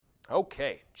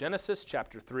Okay, Genesis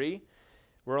chapter 3.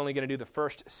 We're only going to do the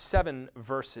first 7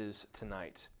 verses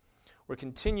tonight. We're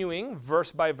continuing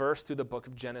verse by verse through the book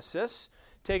of Genesis,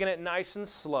 taking it nice and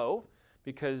slow,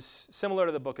 because similar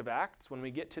to the book of Acts, when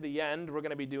we get to the end, we're going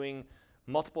to be doing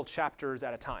multiple chapters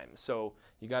at a time. So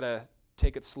you got to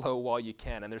take it slow while you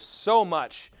can. And there's so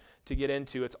much to get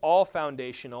into. It's all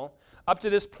foundational. Up to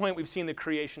this point, we've seen the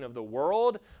creation of the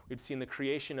world. We've seen the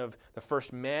creation of the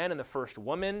first man and the first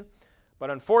woman. But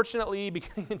unfortunately,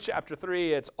 beginning in chapter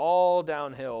 3, it's all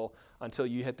downhill until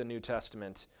you hit the New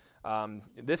Testament.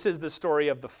 This is the story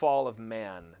of the fall of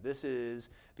man. This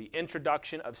is the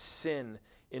introduction of sin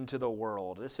into the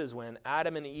world. This is when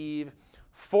Adam and Eve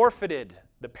forfeited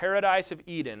the paradise of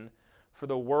Eden for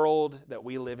the world that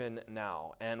we live in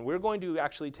now. And we're going to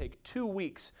actually take 2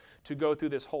 weeks to go through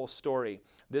this whole story.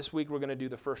 This week we're going to do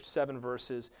the first 7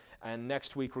 verses, and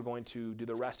next week we're going to do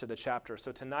the rest of the chapter.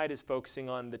 So tonight is focusing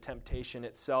on the temptation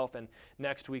itself, and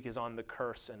next week is on the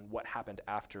curse and what happened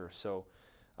after. So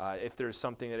if there's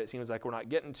something that it seems like we're not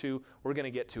getting to, we're going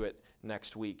to get to it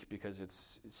next week because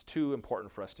it's too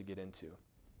important for us to get into.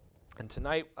 And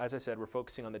tonight, as I said, we're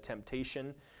focusing on the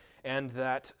temptation and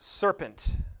that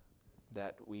serpent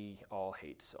that we all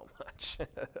hate so much.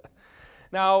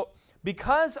 Now,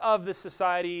 because of the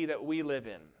society that we live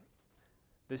in,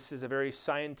 this is a very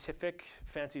scientific,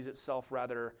 fancies itself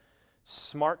rather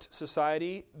smart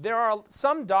society. There are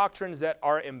some doctrines that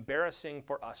are embarrassing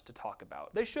for us to talk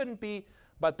about. They shouldn't be,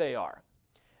 but they are.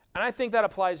 And I think that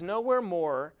applies nowhere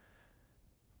more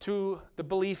to the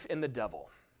belief in the devil.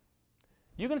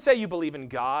 You can say you believe in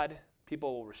God.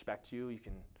 People will respect you. You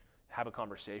can have a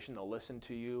conversation. They'll listen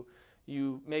to you.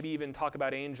 You maybe even talk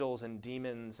about angels and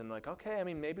demons and like, okay, I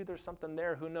mean, maybe there's something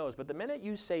there. Who knows? But the minute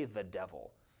you say the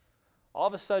devil, all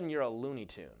of a sudden you're a Looney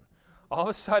Tune. All of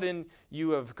a sudden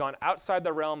you have gone outside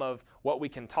the realm of what we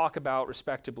can talk about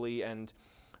respectably, and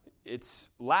it's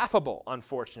laughable,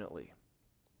 unfortunately.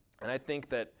 And I think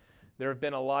that there have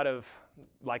been a lot of,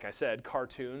 like I said,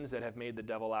 cartoons that have made the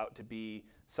devil out to be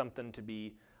something to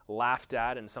be laughed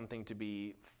at and something to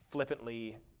be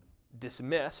flippantly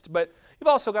dismissed. But you've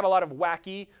also got a lot of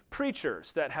wacky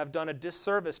preachers that have done a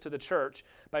disservice to the church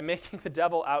by making the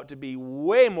devil out to be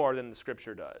way more than the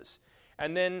Scripture does.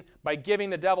 And then by giving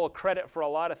the devil credit for a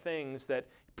lot of things that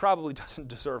he probably doesn't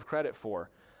deserve credit for.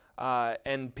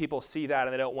 And people see that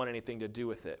and they don't want anything to do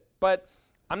with it. But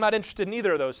I'm not interested in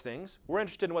either of those things. We're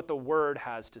interested in what the Word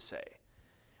has to say.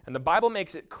 And the Bible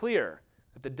makes it clear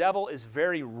that the devil is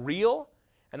very real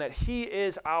and that he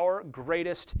is our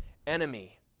greatest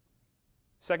enemy.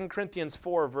 2 Corinthians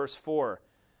 4, verse 4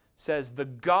 says, "The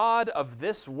God of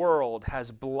this world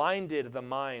has blinded the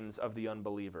minds of the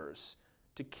unbelievers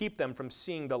to keep them from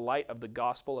seeing the light of the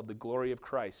gospel of the glory of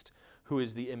Christ, who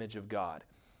is the image of God."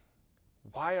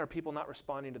 Why are people not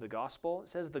responding to the gospel? It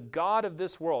says the God of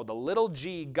this world, the little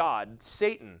g God,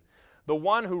 Satan, the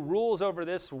one who rules over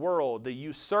this world, the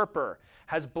usurper,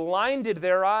 has blinded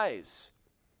their eyes.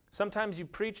 Sometimes you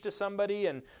preach to somebody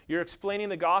and you're explaining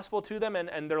the gospel to them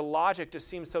and their logic just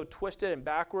seems so twisted and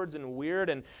backwards and weird,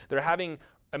 and they're having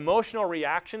emotional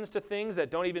reactions to things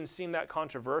that don't even seem that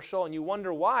controversial, and you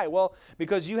wonder why. Well,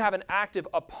 because you have an active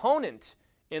opponent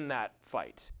in that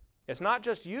fight. It's not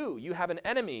just you. You have an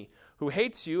enemy who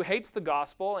hates you, hates the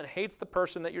gospel, and hates the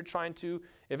person that you're trying to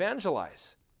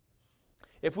evangelize.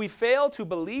 If we fail to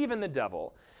believe in the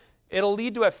devil, it'll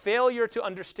lead to a failure to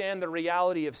understand the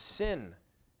reality of sin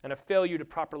and a failure to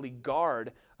properly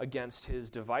guard against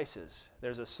his devices.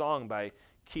 There's a song by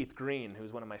Keith Green,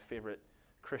 who's one of my favorite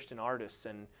Christian artists,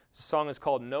 and the song is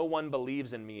called "No One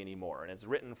Believes in Me Anymore," and it's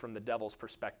written from the devil's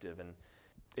perspective, and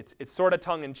it's sort of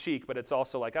tongue-in-cheek, but it's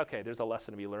also like, okay, there's a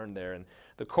lesson to be learned there. And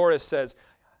the chorus says,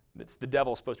 it's the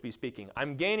devil supposed to be speaking,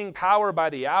 "I'm gaining power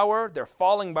by the hour, they're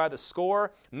falling by the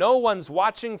score, no one's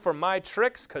watching for my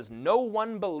tricks, because no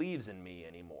one believes in me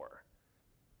anymore."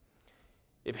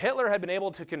 If Hitler had been able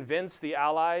to convince the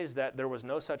Allies that there was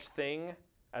no such thing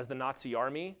as the Nazi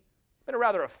army, it would have been a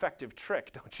rather effective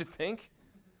trick, don't you think?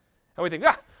 And we think,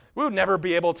 we would never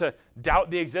be able to doubt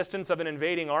the existence of an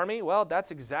invading army. Well, that's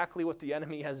exactly what the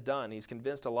enemy has done. He's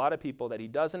convinced a lot of people that he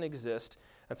doesn't exist,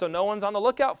 and so no one's on the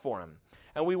lookout for him.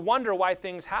 And we wonder why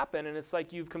things happen, and it's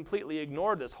like you've completely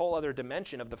ignored this whole other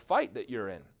dimension of the fight that you're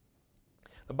in.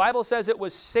 The Bible says it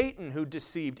was Satan who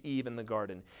deceived Eve in the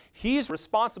garden. He's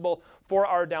responsible for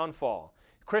our downfall.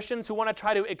 Christians who want to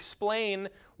try to explain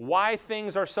why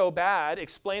things are so bad,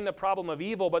 explain the problem of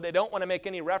evil, but they don't want to make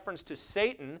any reference to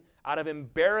Satan out of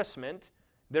embarrassment,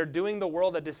 they're doing the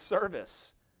world a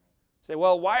disservice. Say,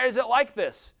 well, why is it like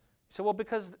this? You say, well,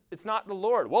 because it's not the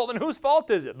Lord. Well, then whose fault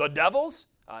is it? The devil's?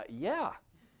 Yeah.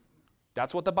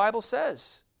 That's what the Bible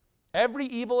says. Every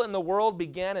evil in the world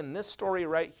began in this story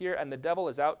right here, and the devil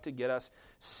is out to get us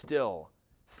still.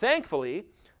 Thankfully,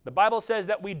 the Bible says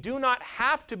that we do not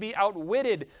have to be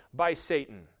outwitted by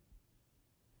Satan.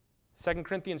 2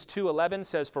 Corinthians 2:11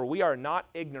 says, "For we are not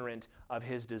ignorant of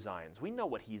his designs." We know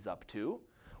what he's up to.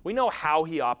 We know how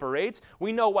he operates.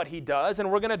 We know what he does,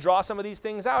 and we're going to draw some of these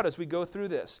things out as we go through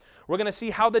this. We're going to see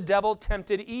how the devil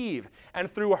tempted Eve, and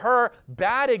through her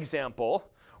bad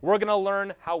example, we're going to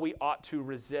learn how we ought to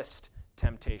resist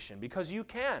temptation, because you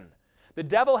can. The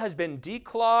devil has been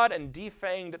declawed and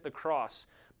defanged at the cross,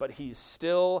 but he's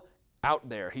still out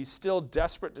there. He's still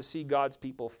desperate to see God's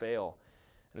people fail.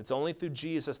 And it's only through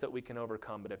Jesus that we can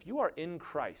overcome. But if you are in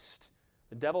Christ,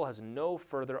 the devil has no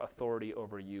further authority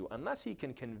over you unless he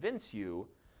can convince you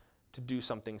to do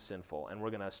something sinful. And we're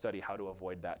going to study how to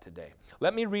avoid that today.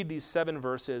 Let me read these 7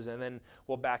 verses, and then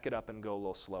we'll back it up and go a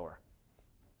little slower.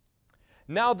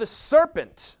 Now the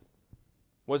serpent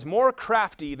was more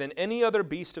crafty than any other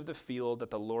beast of the field that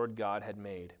the Lord God had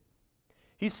made.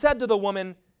 He said to the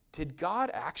woman, "Did God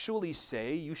actually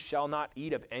say, 'You shall not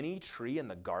eat of any tree in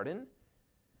the garden'?"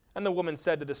 And the woman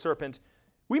said to the serpent,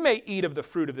 "We may eat of the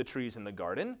fruit of the trees in the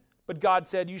garden, but God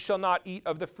said, 'You shall not eat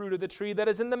of the fruit of the tree that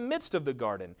is in the midst of the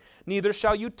garden, neither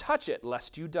shall you touch it,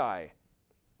 lest you die.'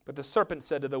 But the serpent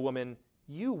said to the woman,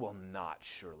 'You will not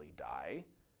surely die.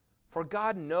 For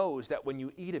God knows that when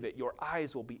you eat of it, your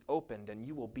eyes will be opened, and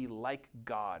you will be like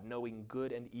God, knowing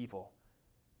good and evil.'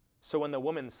 So when the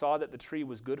woman saw that the tree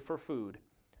was good for food,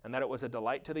 and that it was a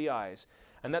delight to the eyes,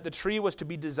 and that the tree was to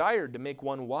be desired to make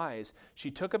one wise,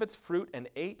 she took of its fruit and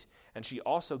ate, and she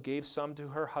also gave some to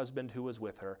her husband who was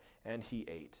with her, and he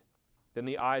ate. Then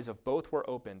the eyes of both were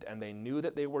opened, and they knew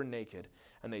that they were naked,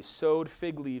 and they sewed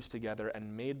fig leaves together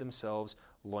and made themselves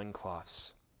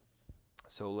loincloths."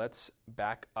 So let's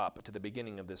back up to the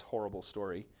beginning of this horrible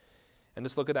story, and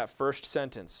just look at that first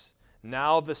sentence.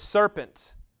 Now the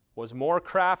serpent was more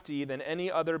crafty than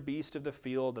any other beast of the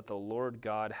field that the Lord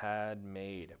God had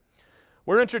made.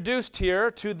 We're introduced here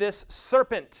to this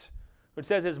serpent, which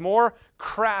says is more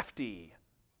crafty,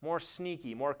 more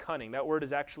sneaky, more cunning. That word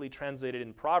is actually translated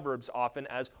in Proverbs often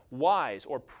as wise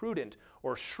or prudent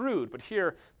or shrewd, but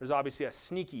here there's obviously a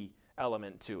sneaky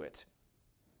element to it.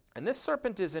 And this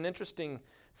serpent is an interesting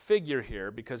figure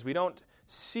here because we don't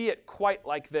see it quite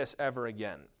like this ever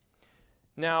again.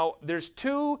 Now, there's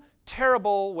 2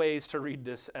 terrible ways to read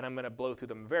this, and I'm going to blow through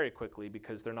them very quickly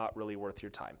because they're not really worth your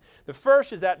time. The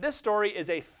first is that this story is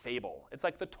a fable. It's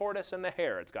like the tortoise and the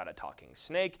hare. It's got a talking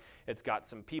snake. It's got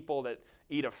some people that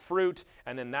eat a fruit,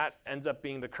 and then that ends up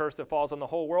being the curse that falls on the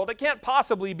whole world. It can't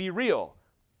possibly be real.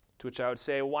 To which I would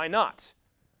say, why not?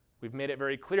 We've made it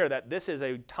very clear that this is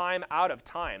a time out of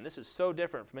time. This is so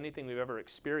different from anything we've ever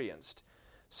experienced.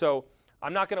 So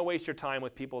I'm not going to waste your time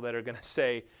with people that are going to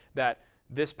say that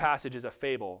this passage is a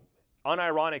fable,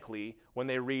 unironically, when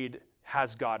they read,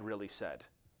 "Has God really said?"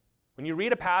 When you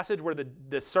read a passage where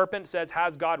the serpent says,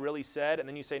 "Has God really said?" and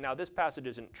then you say, "Now this passage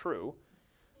isn't true,"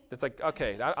 it's like,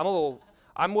 okay,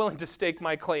 I'm willing to stake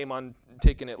my claim on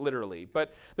taking it literally.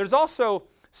 But there's also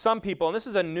some people, and this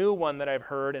is a new one that I've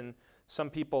heard, and some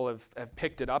people have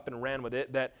picked it up and ran with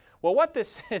it, that, well, what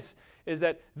this is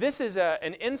that this is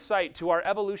an insight to our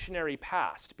evolutionary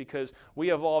past, because we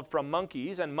evolved from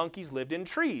monkeys, and monkeys lived in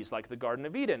trees, like the Garden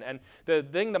of Eden. And the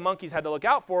thing the monkeys had to look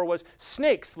out for was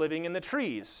snakes living in the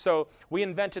trees. So we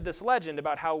invented this legend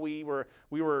about how we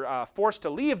were forced to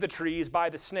leave the trees by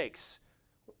the snakes.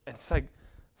 And it's like,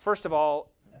 first of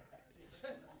all,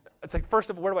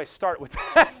 where do I start with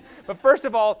that? But first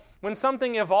of all, when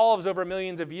something evolves over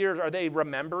millions of years, are they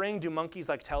remembering? Do monkeys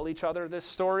tell each other this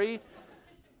story?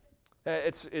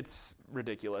 It's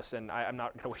ridiculous, and I'm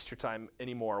not going to waste your time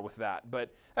anymore with that.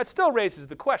 But that still raises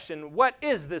the question, what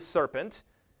is this serpent?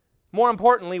 More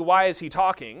importantly, why is he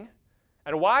talking?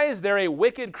 And why is there a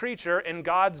wicked creature in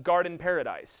God's garden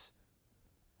paradise?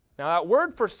 Now, that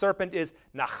word for serpent is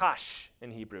nachash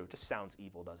in Hebrew. It just sounds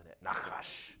evil, doesn't it?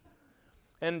 Nachash.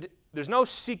 And there's no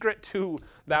secret to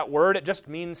that word. It just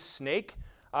means snake.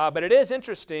 But it is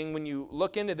interesting when you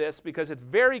look into this because it's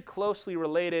very closely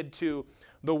related to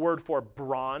the word for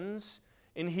bronze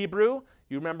in Hebrew.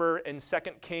 You remember in 2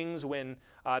 Kings when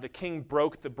the king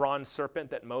broke the bronze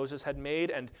serpent that Moses had made,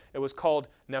 and it was called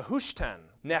Nehushtan.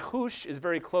 Nehush is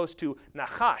very close to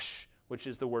Nachash, which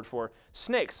is the word for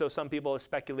snake. So some people have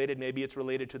speculated maybe it's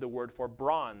related to the word for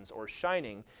bronze or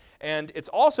shining. And it's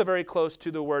also very close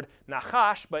to the word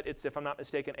nachash, but it's, if I'm not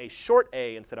mistaken, a short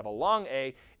A instead of a long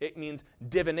A. It means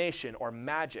divination or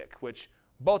magic, which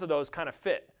both of those kind of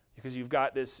fit because you've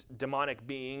got this demonic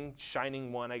being,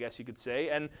 shining one, I guess you could say,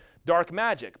 and dark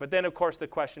magic. But then, of course, the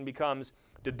question becomes,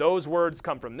 did those words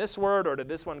come from this word, or did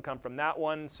this one come from that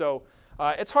one? So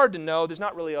it's hard to know. There's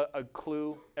not really a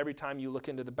clue every time you look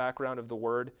into the background of the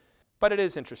word, but it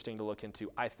is interesting to look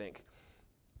into, I think.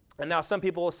 And now some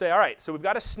people will say, all right, so we've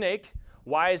got a snake.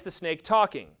 Why is the snake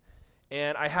talking?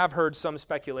 And I have heard some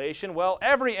speculation. Well,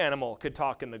 every animal could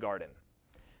talk in the garden.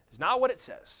 It's not what it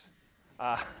says.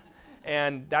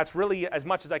 And that's really as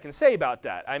much as I can say about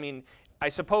that. I mean, I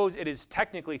suppose it is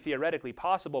technically, theoretically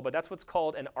possible, but that's what's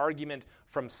called an argument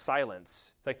from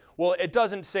silence. It's like, well, it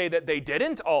doesn't say that they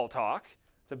didn't all talk.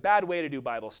 It's a bad way to do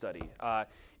Bible study.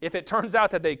 If it turns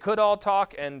out that they could all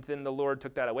talk and then the Lord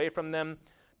took that away from them,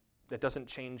 that doesn't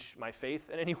change my faith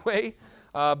in any way,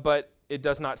 but it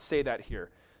does not say that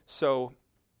here. So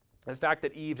the fact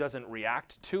that Eve doesn't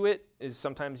react to it is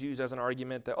sometimes used as an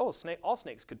argument that, all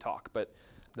snakes could talk, but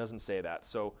it doesn't say that.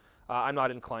 So I'm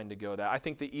not inclined to go that. I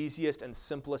think the easiest and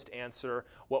simplest answer,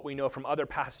 what we know from other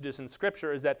passages in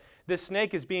Scripture, is that this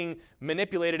snake is being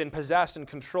manipulated and possessed and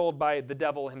controlled by the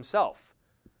devil himself.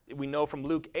 We know from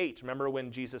Luke 8, remember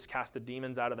when Jesus cast the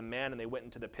demons out of the man and they went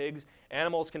into the pigs?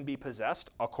 Animals can be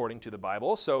possessed, according to the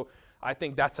Bible. So I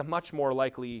think that's a much more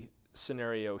likely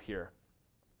scenario here.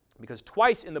 Because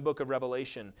twice in the book of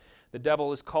Revelation, the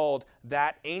devil is called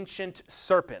that ancient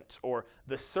serpent, or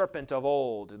the serpent of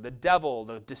old, the devil,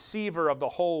 the deceiver of the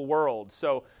whole world.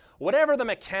 So whatever the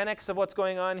mechanics of what's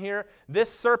going on here, this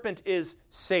serpent is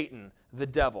Satan, the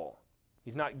devil.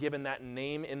 He's not given that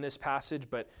name in this passage,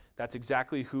 but that's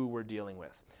exactly who we're dealing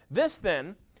with. This,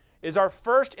 then, is our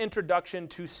first introduction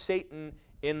to Satan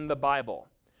in the Bible.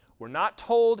 We're not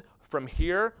told from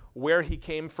here where he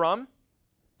came from.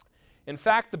 In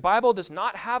fact, the Bible does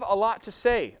not have a lot to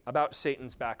say about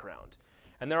Satan's background.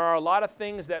 And there are a lot of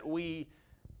things that we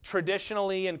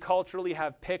traditionally and culturally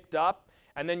have picked up,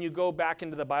 and then you go back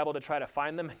into the Bible to try to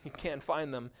find them, and you can't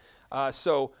find them.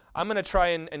 So I'm going to try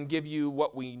and give you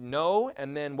what we know,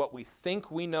 and then what we think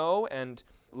we know, and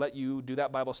let you do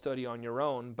that Bible study on your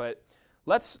own. But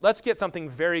let's get something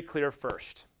very clear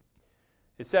first.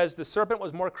 It says, the serpent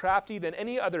was more crafty than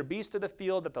any other beast of the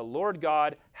field that the Lord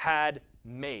God had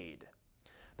made.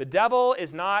 The devil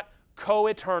is not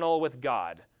co-eternal with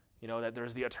God. You know, that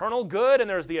there's the eternal good and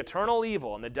there's the eternal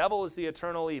evil, and the devil is the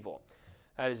eternal evil.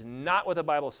 That is not what the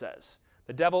Bible says.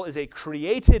 The devil is a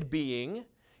created being.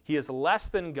 He is less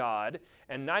than God,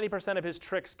 and 90% of his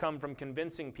tricks come from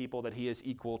convincing people that he is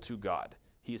equal to God.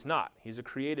 He is not. He's a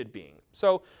created being.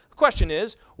 So the question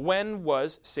is, when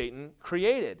was Satan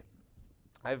created?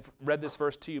 I've read this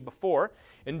verse to you before.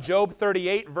 In Job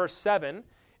 38, verse 7,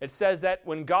 it says that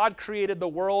when God created the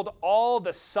world, all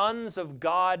the sons of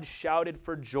God shouted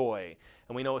for joy.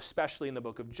 And we know especially in the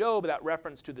book of Job that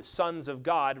reference to the sons of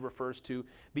God refers to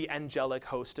the angelic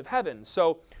host of heaven.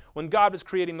 So when God was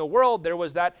creating the world, there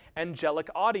was that angelic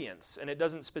audience. And it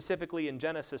doesn't specifically in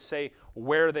Genesis say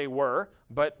where they were,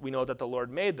 but we know that the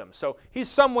Lord made them. So he's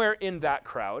somewhere in that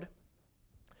crowd.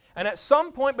 And at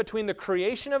some point between the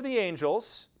creation of the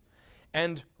angels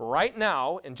and right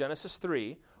now in Genesis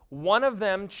 3, one of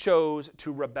them chose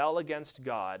to rebel against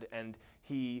God, and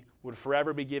he would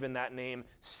forever be given that name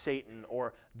Satan,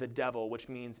 or the devil, which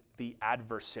means the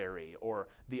adversary or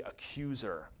the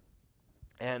accuser.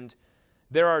 And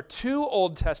there are two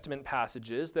Old Testament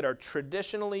passages that are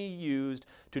traditionally used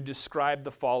to describe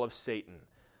the fall of Satan.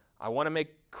 I want to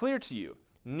make clear to you,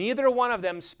 neither one of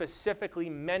them specifically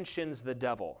mentions the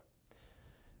devil.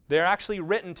 They're actually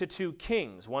written to two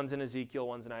kings. One's in Ezekiel,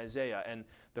 one's in Isaiah. And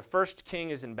the first king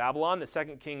is in Babylon, the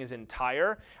second king is in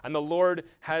Tyre, and the Lord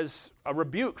has a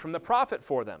rebuke from the prophet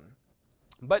for them.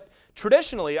 But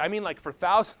traditionally, I mean like for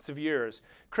thousands of years,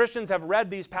 Christians have read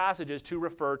these passages to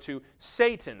refer to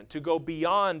Satan, to go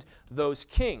beyond those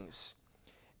kings.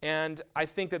 And I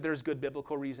think that there's good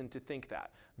biblical reason to think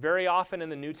that. Very often in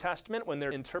the New Testament, when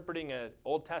they're interpreting an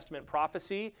Old Testament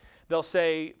prophecy, they'll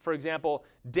say, for example,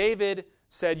 David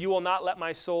said, "You will not let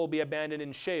my soul be abandoned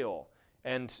in Sheol."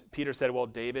 And Peter said, well,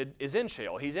 David is in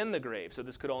Sheol. He's in the grave, so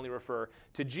this could only refer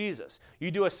to Jesus.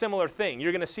 You do a similar thing.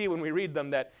 You're going to see when we read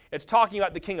them that it's talking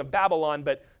about the king of Babylon,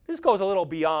 but this goes a little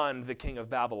beyond the king of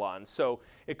Babylon. So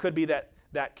it could be that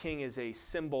that king is a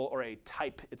symbol or a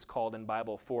type, it's called in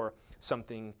Bible, for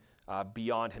something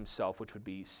beyond himself, which would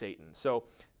be Satan. So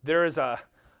there is a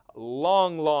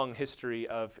long, long history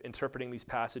of interpreting these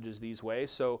passages these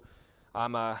ways. So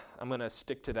I'm going to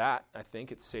stick to that. I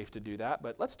think it's safe to do that.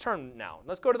 But let's turn now.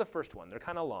 Let's go to the first one. They're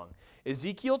kind of long.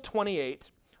 Ezekiel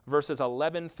 28, verses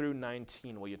 11 through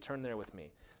 19. Will you turn there with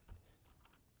me?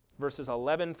 Verses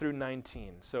 11 through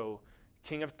 19. So,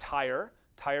 king of Tyre.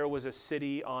 Tyre was a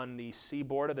city on the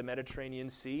seaboard of the Mediterranean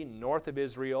Sea, north of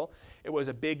Israel. It was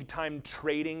a big-time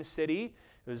trading city.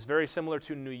 It was very similar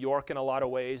to New York in a lot of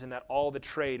ways, in that all the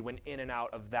trade went in and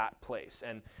out of that place.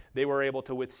 And they were able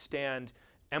to withstand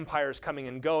empires coming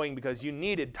and going because you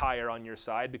needed Tyre on your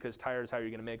side, because Tyre is how you're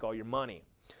going to make all your money.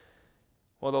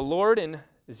 Well, the Lord in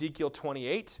Ezekiel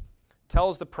 28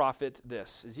 tells the prophet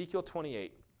this. Ezekiel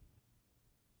 28.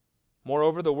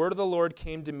 Moreover, the word of the Lord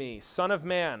came to me, Son of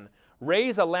man,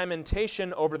 raise a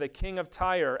lamentation over the king of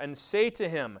Tyre, and say to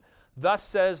him, Thus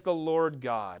says the Lord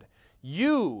God,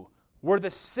 You were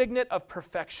the signet of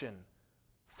perfection,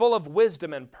 full of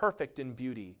wisdom and perfect in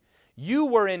beauty. You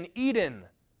were in Eden,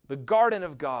 the garden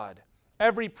of God.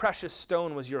 Every precious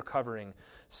stone was your covering,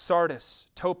 sardius,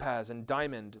 topaz, and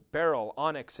diamond, beryl,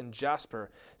 onyx, and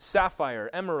jasper, sapphire,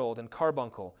 emerald, and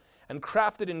carbuncle. And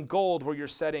crafted in gold were your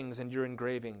settings and your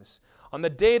engravings. On the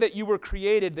day that you were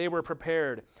created, they were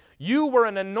prepared. You were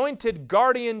an anointed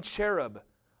guardian cherub.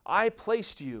 I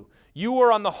placed you. You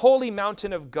were on the holy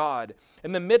mountain of God.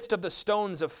 In the midst of the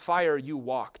stones of fire you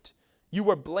walked. You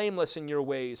were blameless in your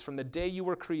ways from the day you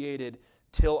were created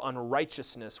till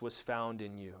unrighteousness was found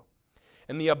in you.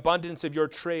 In the abundance of your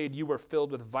trade you were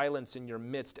filled with violence in your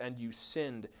midst, and you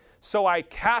sinned. So I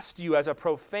cast you as a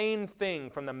profane thing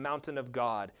from the mountain of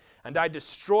God, and I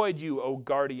destroyed you, O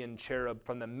guardian cherub,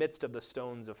 from the midst of the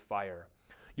stones of fire.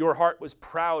 Your heart was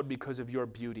proud because of your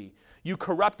beauty. You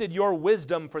corrupted your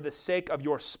wisdom for the sake of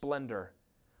your splendor.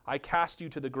 I cast you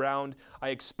to the ground. I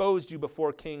exposed you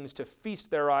before kings to feast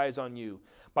their eyes on you.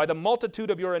 By the multitude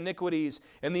of your iniquities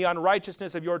and the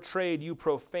unrighteousness of your trade, you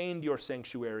profaned your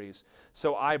sanctuaries.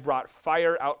 So I brought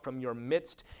fire out from your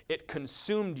midst. It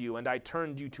consumed you, and I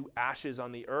turned you to ashes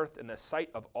on the earth in the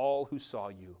sight of all who saw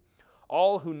you.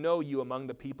 All who know you among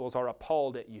the peoples are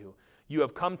appalled at you. You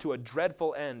have come to a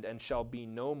dreadful end and shall be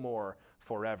no more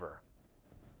forever.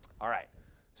 All right,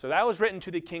 so that was written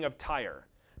to the king of Tyre.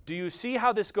 Do you see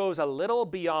how this goes a little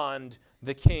beyond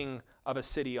the king of a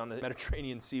city on the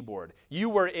Mediterranean seaboard? You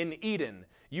were in Eden.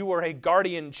 You were a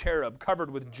guardian cherub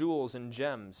covered with jewels and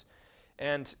gems.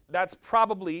 And that's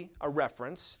probably a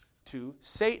reference to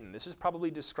Satan. This is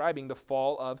probably describing the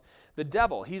fall of the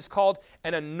devil. He's called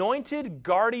an anointed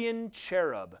guardian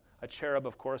cherub. A cherub,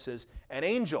 of course, is an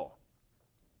angel.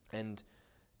 And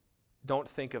don't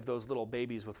think of those little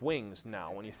babies with wings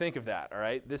now when you think of that, all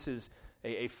right? This is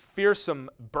a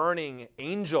fearsome, burning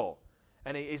angel.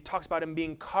 And he talks about him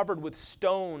being covered with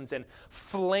stones and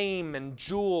flame and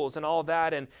jewels and all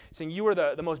that, and saying, you were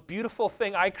the most beautiful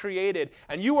thing I created,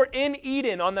 and you were in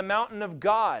Eden on the mountain of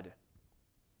God.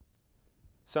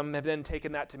 Some have then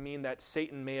taken that to mean that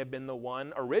Satan may have been the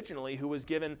one originally who was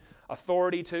given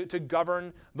authority to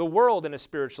govern the world in a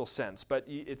spiritual sense, but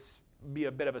it's be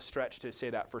a bit of a stretch to say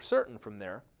that for certain from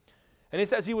there. And he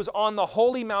says he was on the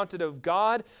holy mountain of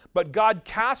God, but God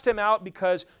cast him out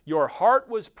because your heart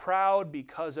was proud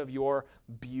because of your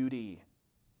beauty.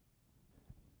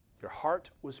 Your heart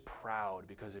was proud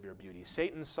because of your beauty.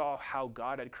 Satan saw how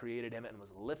God had created him and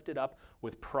was lifted up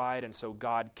with pride, and so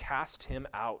God cast him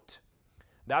out.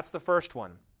 That's the first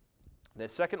one. The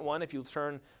second one, if you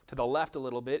turn to the left a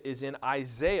little bit, is in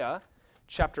Isaiah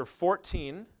chapter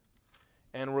 14,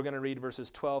 and we're going to read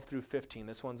verses 12 through 15.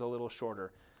 This one's a little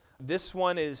shorter. This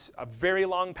one is a very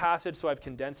long passage, so I've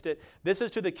condensed it. This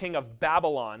is to the king of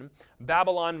Babylon.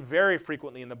 Babylon very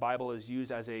frequently in the Bible is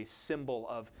used as a symbol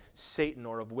of Satan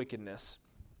or of wickedness.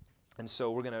 And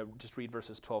so we're going to just read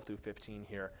verses 12 through 15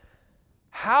 here.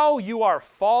 How you are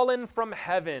fallen from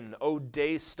heaven, O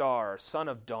day star, son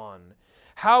of dawn.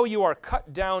 How you are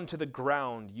cut down to the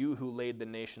ground, you who laid the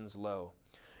nations low.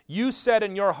 You said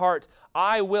in your heart,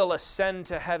 I will ascend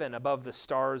to heaven above the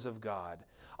stars of God.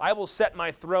 I will set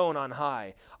my throne on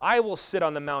high. I will sit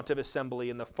on the mount of assembly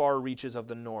in the far reaches of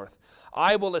the north.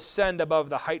 I will ascend above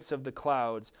the heights of the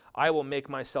clouds. I will make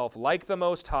myself like the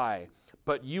Most High.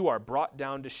 But you are brought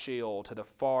down to Sheol, to the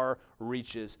far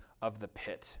reaches of the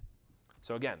pit.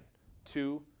 So again,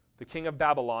 to the king of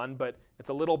Babylon, but it's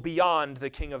a little beyond the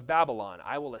king of Babylon.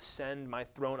 I will ascend my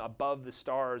throne above the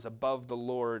stars, above the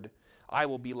Lord. I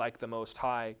will be like the Most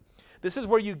High. This is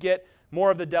where you get more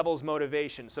of the devil's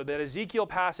motivation. So that Ezekiel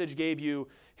passage gave you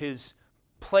his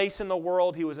place in the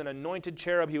world. He was an anointed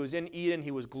cherub. He was in Eden.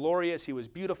 He was glorious. He was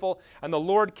beautiful. And the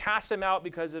Lord cast him out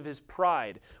because of his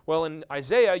pride. Well, in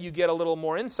Isaiah, you get a little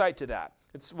more insight to that.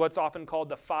 It's what's often called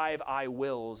the 5 I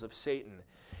wills of Satan.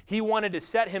 He wanted to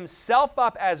set himself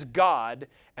up as God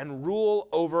and rule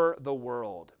over the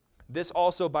world. This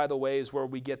also, by the way, is where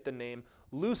we get the name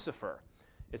Lucifer.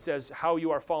 It says, how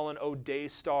you are fallen, O day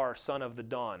star, son of the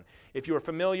dawn. If you are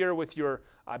familiar with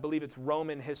I believe it's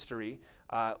Roman history,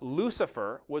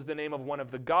 Lucifer was the name of one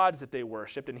of the gods that they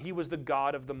worshipped, and he was the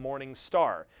god of the morning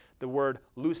star. The word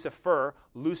Lucifer,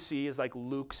 Lucy is like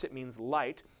lux, it means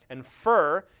light, and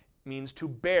fer means to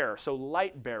bear, so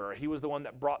light bearer. He was the one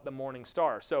that brought the morning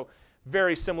star. So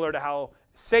very similar to how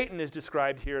Satan is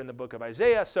described here in the book of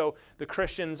Isaiah. So the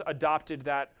Christians adopted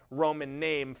that Roman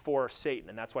name for Satan,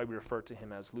 and that's why we refer to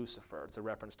him as Lucifer. It's a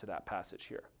reference to that passage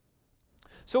here.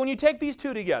 So when you take these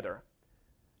two together,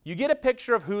 you get a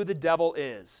picture of who the devil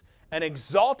is. An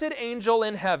exalted angel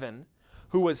in heaven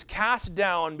who was cast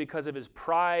down because of his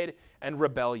pride and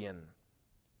rebellion.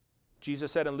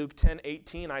 Jesus said in Luke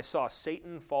 10:18, I saw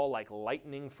Satan fall like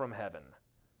lightning from heaven.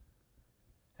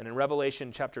 And in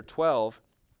Revelation chapter 12,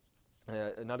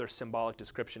 another symbolic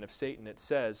description of Satan, it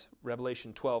says,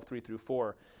 Revelation 12, 3 through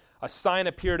 4, a sign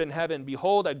appeared in heaven.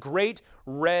 Behold, a great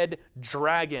red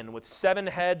dragon with 7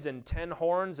 heads and 10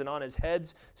 horns, and on his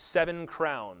heads 7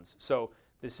 crowns. So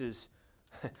this is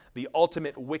the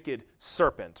ultimate wicked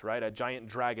serpent, right? A giant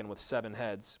dragon with 7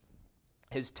 heads.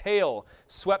 His tail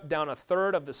swept down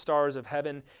 1/3 of the stars of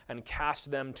heaven and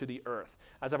cast them to the earth.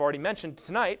 As I've already mentioned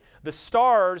tonight, the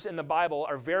stars in the Bible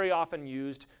are very often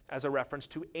used as a reference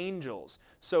to angels.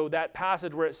 So that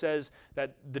passage where it says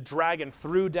that the dragon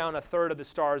threw down 1/3 of the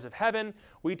stars of heaven,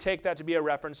 we take that to be a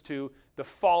reference to the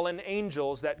fallen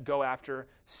angels that go after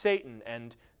Satan.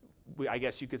 And I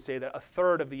guess you could say that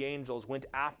 1/3 of the angels went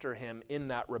after him in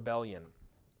that rebellion.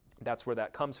 That's where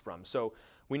that comes from. So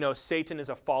we know Satan is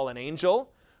a fallen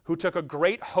angel who took a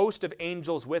great host of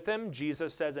angels with him.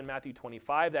 Jesus says in Matthew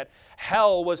 25 that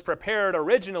hell was prepared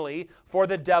originally for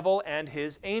the devil and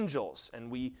his angels, and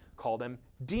we call them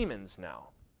demons now.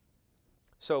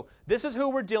 So this is who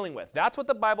we're dealing with. That's what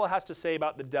the Bible has to say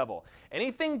about the devil.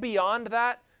 Anything beyond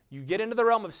that, you get into the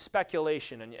realm of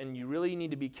speculation, and you really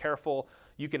need to be careful.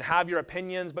 You can have your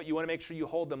opinions, but you want to make sure you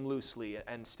hold them loosely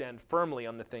and stand firmly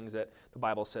on the things that the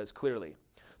Bible says clearly.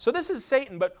 So this is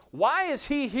Satan, but why is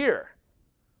he here?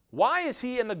 Why is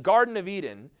he in the Garden of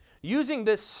Eden using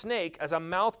this snake as a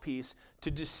mouthpiece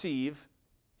to deceive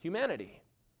humanity?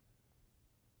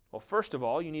 Well, first of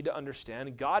all, you need to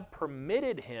understand God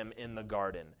permitted him in the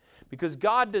garden because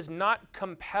God does not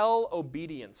compel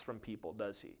obedience from people,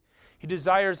 does he? He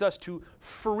desires us to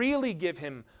freely give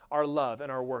him our love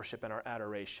and our worship and our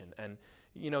adoration. And,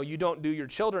 you don't do your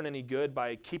children any good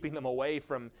by keeping them away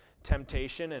from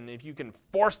temptation. And if you can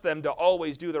force them to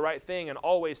always do the right thing and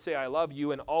always say, I love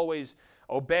you, and always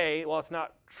obey, well, it's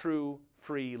not true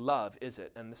free love, is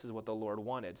it? And this is what the Lord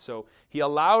wanted. So he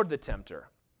allowed the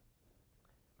tempter.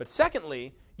 But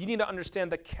secondly, you need to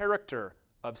understand the character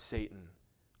of Satan.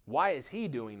 Why is he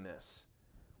doing this?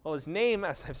 Well, his name,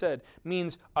 as I've said,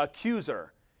 means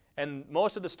accuser. And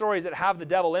most of the stories that have the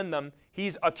devil in them,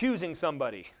 he's accusing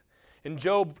somebody. In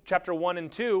Job chapter 1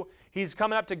 and 2, he's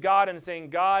coming up to God and saying,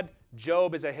 God,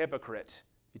 Job is a hypocrite.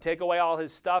 You take away all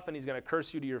his stuff and he's going to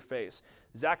curse you to your face.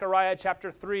 Zechariah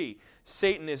chapter 3,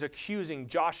 Satan is accusing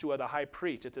Joshua the high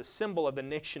priest. It's a symbol of the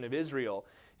nation of Israel,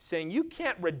 saying, you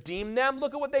can't redeem them.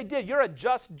 Look at what they did. You're a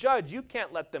just judge. You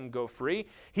can't let them go free.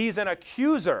 He's an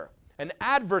accuser, an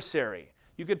adversary.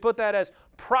 You could put that as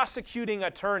prosecuting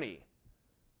attorney.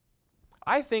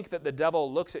 I think that the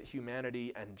devil looks at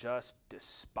humanity and just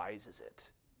despises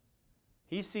it.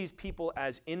 He sees people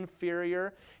as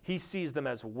inferior. He sees them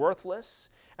as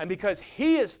worthless. And because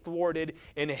he is thwarted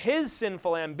in his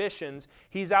sinful ambitions,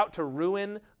 he's out to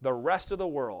ruin the rest of the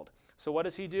world. So what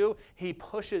does he do? He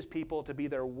pushes people to be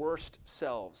their worst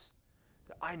selves.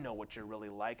 I know what you're really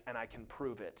like, and I can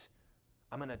prove it.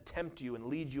 I'm going to tempt you and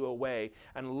lead you away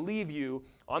and leave you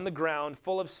on the ground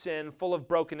full of sin, full of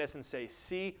brokenness, and say,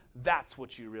 see, that's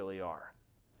what you really are.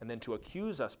 And then to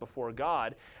accuse us before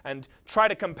God and try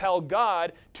to compel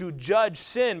God to judge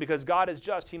sin because God is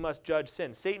just, he must judge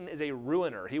sin. Satan is a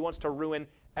ruiner. He wants to ruin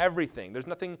everything. There's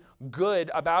nothing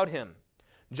good about him.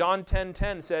 John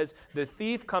 10:10 says, the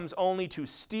thief comes only to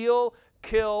steal,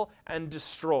 kill, and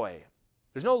destroy.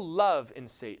 There's no love in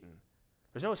Satan.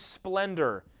 There's no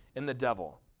splendor in the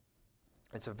devil.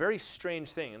 It's a very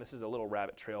strange thing, and this is a little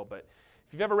rabbit trail, but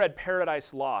if you've ever read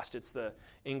Paradise Lost, it's the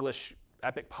English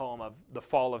epic poem of the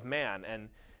fall of man, and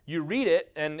you read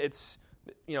it, and it's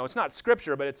not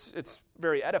scripture, but it's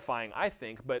very edifying, I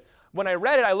think. But when I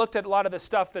read it, I looked at a lot of the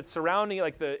stuff that's surrounding,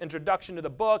 like the introduction to the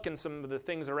book and some of the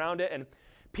things around it, and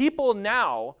people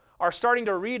now are starting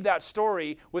to read that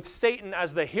story with Satan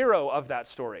as the hero of that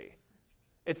story.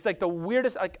 It's like the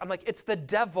weirdest, I'm like, it's the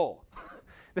devil.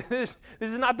 This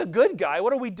is not the good guy.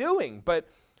 What are we doing? But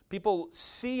people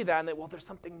see that and they, well, there's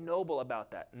something noble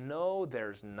about that. No,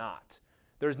 there's not.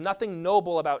 There's nothing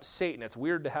noble about Satan. It's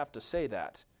weird to have to say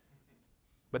that.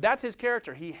 But that's his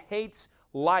character. He hates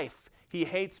life. He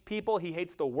hates people. He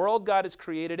hates the world God has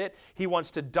created it. He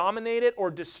wants to dominate it or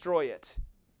destroy it.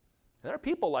 And there are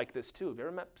people like this too. Have you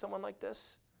ever met someone like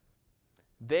this?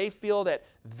 They feel that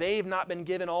they've not been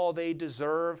given all they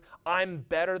deserve. I'm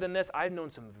better than this. I've known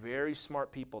some very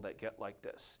smart people that get like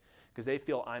this because they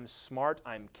feel I'm smart,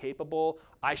 I'm capable,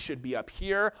 I should be up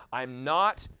here, I'm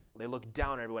not. They look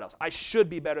down at everyone else. I should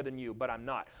be better than you, but I'm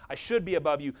not. I should be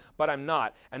above you, but I'm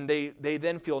not. And they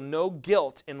then feel no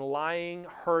guilt in lying,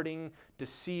 hurting,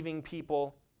 deceiving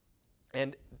people.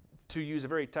 And to use a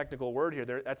very technical word here,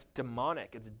 that's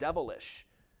demonic. It's devilish.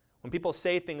 When people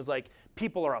say things like,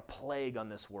 people are a plague on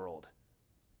this world.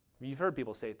 You've heard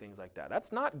people say things like that.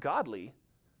 That's not godly.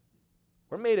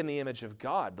 We're made in the image of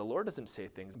God. The Lord doesn't say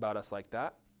things about us like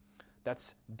that.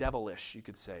 That's devilish, you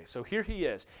could say. So here he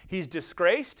is. He's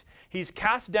disgraced. He's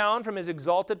cast down from his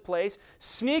exalted place,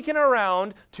 sneaking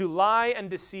around to lie and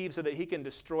deceive so that he can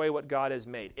destroy what God has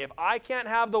made. If I can't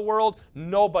have the world,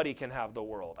 nobody can have the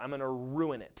world. I'm going to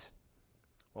ruin it.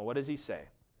 Well, what does he say?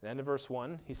 At the end of verse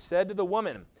 1, he said to the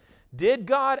woman, "Did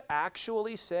God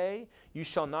actually say, 'You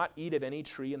shall not eat of any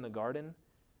tree in the garden'?"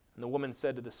 And the woman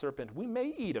said to the serpent, "We may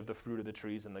eat of the fruit of the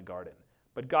trees in the garden.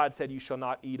 But God said, 'You shall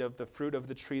not eat of the fruit of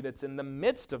the tree that's in the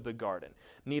midst of the garden,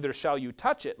 neither shall you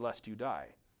touch it, lest you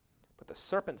die.' But the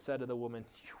serpent said to the woman,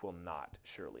 'You will not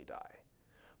surely die.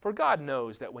 For God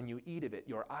knows that when you eat of it,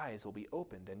 your eyes will be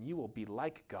opened, and you will be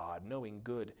like God, knowing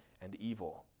good and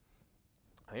evil.'"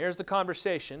 Now here's the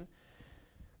conversation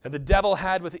that the devil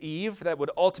had with Eve that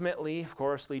would ultimately, of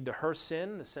course, lead to her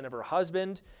sin, the sin of her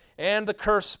husband, and the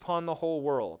curse upon the whole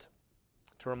world.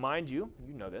 To remind you,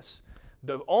 you know this,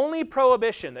 the only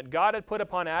prohibition that God had put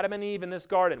upon Adam and Eve in this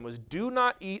garden was do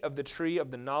not eat of the tree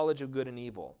of the knowledge of good and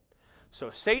evil.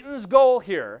 So Satan's goal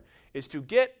here is to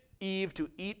get Eve to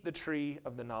eat the tree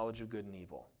of the knowledge of good and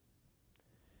evil.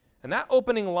 And that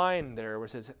opening line there where it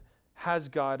says, "Has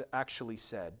God actually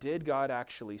said?" Did God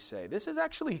actually say? This is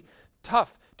actually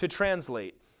tough to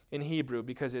translate in Hebrew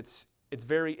because it's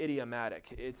very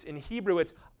idiomatic. In Hebrew,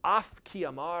 it's af ki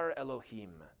amar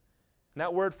Elohim. And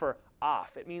that word for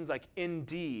af, it means like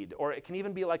indeed, or it can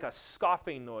even be like a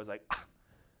scoffing noise, like ah.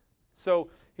 So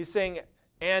he's saying,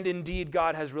 and indeed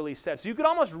God has really said. So you could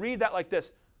almost read that like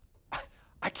this,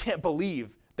 I can't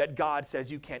believe that God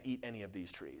says you can't eat any of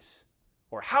these trees.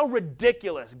 Or how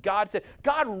ridiculous. God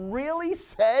really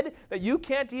said that you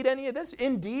can't eat any of this?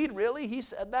 Indeed, really? He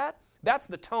said that? That's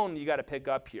the tone you got to pick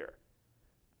up here.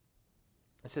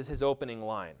 This is his opening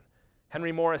line.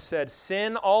 Henry Morris said,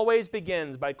 "Sin always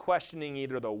begins by questioning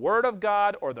either the word of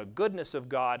God or the goodness of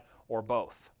God or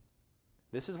both."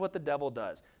 This is what the devil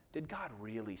does. Did God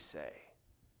really say?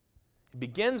 It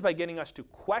begins by getting us to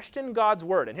question God's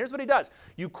word. And here's what he does.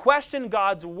 You question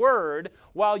God's word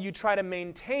while you try to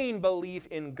maintain belief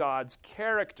in God's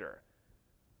character.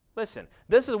 Listen,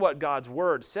 this is what God's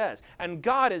word says. And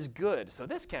God is good. So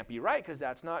this can't be right because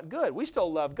that's not good. We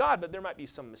still love God, but there might be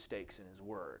some mistakes in his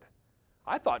word.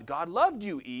 I thought God loved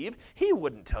you, Eve. He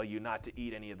wouldn't tell you not to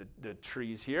eat any of the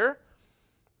trees here.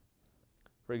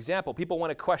 For example, people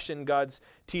want to question God's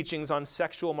teachings on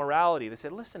sexual morality. They say,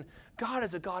 listen, God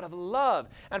is a God of love.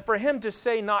 And for him to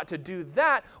say not to do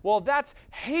that, well, that's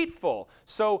hateful.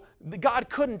 So God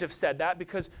couldn't have said that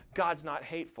because God's not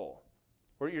hateful.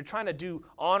 Or you're trying to do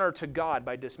honor to God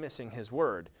by dismissing his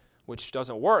word, which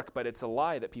doesn't work, but it's a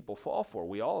lie that people fall for.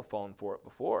 We all have fallen for it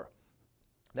before.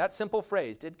 That simple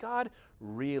phrase, did God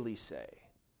really say?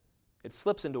 It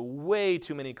slips into way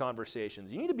too many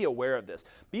conversations. You need to be aware of this.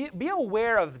 Be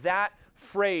aware of that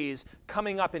phrase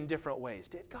coming up in different ways.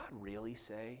 Did God really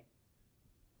say?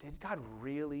 Did God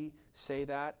really say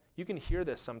that? You can hear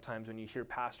this sometimes when you hear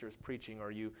pastors preaching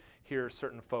or you hear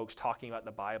certain folks talking about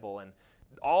the Bible and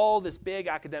all this big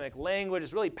academic language,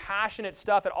 this really passionate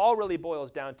stuff. It all really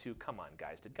boils down to, come on,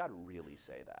 guys, did God really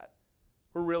say that?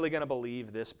 We're really going to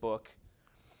believe this book?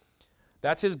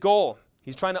 That's his goal.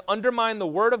 He's trying to undermine the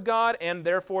word of God and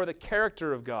therefore the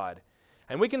character of God.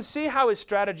 And we can see how his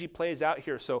strategy plays out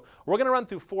here. So we're going to run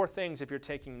through 4 things if you're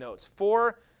taking notes.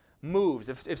 4 moves.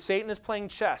 If Satan is playing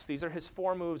chess, these are his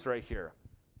 4 moves right here.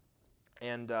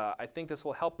 And I think this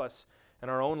will help us in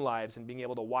our own lives in being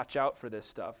able to watch out for this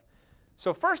stuff.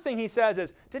 So first thing he says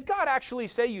is, did God actually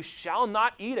say you shall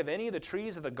not eat of any of the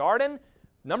trees of the garden?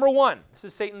 Number 1, this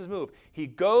is Satan's move. He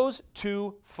goes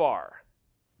too far.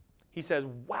 He says,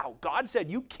 wow, God said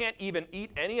you can't even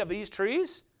eat any of these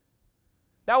trees?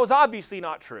 That was obviously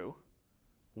not true.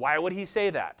 Why would he say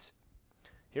that?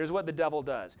 Here's what the devil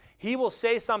does. He will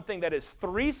say something that is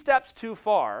 3 steps too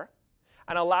far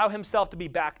and allow himself to be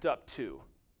backed up 2.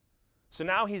 So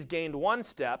now he's gained one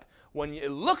step when it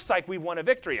looks like we've won a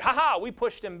victory. Ha-ha, we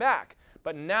pushed him back.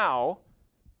 But now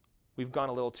we've gone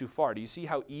a little too far. Do you see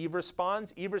how Eve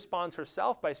responds? Eve responds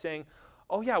herself by saying,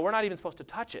 oh yeah, we're not even supposed to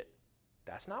touch it.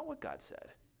 That's not what God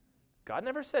said. God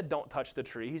never said don't touch the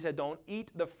tree. He said don't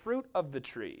eat the fruit of the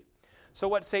tree. So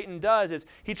what Satan does is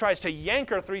he tries to yank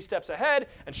her 3 steps ahead,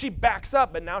 and she backs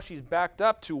up, but now she's backed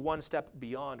up to 1 step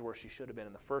beyond where she should have been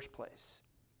in the first place.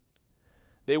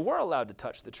 They were allowed to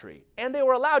touch the tree, and they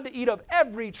were allowed to eat of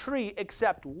every tree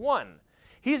except one.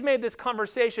 He's made this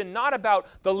conversation not about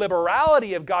the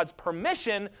liberality of God's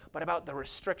permission, but about the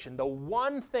restriction, the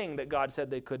one thing that God said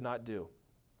they could not do.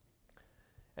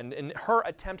 And in her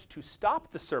attempt to stop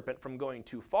the serpent from going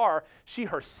too far, she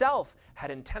herself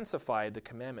had intensified the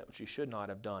commandment, which she should not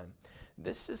have done.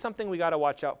 This is something we got to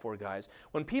watch out for, guys.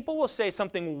 When people will say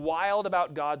something wild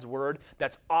about God's word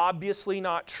that's obviously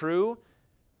not true,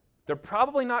 they're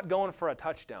probably not going for a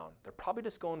touchdown. They're probably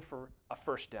just going for a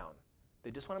first down.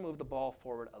 They just want to move the ball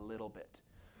forward a little bit.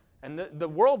 And the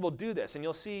world will do this, and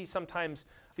you'll see sometimes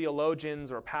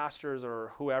theologians or pastors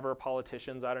or whoever,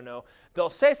 politicians, I don't know, they'll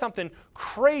say something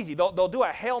crazy. They'll do a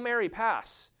Hail Mary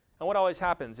pass. And what always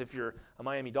happens, if you're a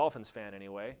Miami Dolphins fan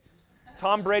anyway,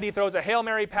 Tom Brady throws a Hail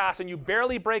Mary pass and you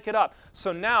barely break it up.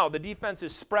 So now the defense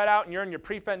is spread out and you're in your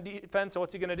prevent defense, so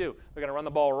what's he going to do? They're going to run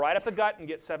the ball right up the gut and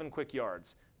get 7 quick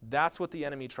yards. That's what the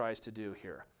enemy tries to do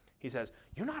here. He says,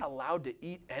 you're not allowed to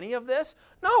eat any of this?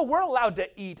 No, we're allowed to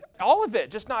eat all of it,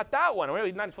 just not that one.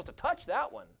 We're not supposed to touch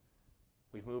that one.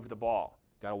 We've moved the ball.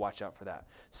 Got to watch out for that.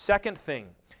 Second thing,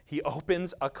 he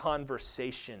opens a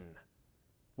conversation.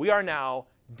 We are now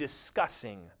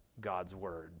discussing God's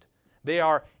word. They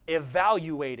are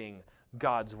evaluating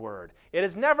God's word. It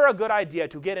is never a good idea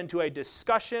to get into a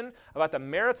discussion about the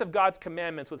merits of God's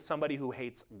commandments with somebody who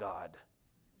hates God.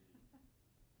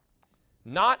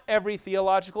 Not every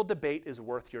theological debate is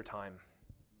worth your time.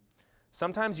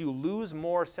 Sometimes you lose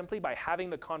more simply by having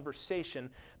the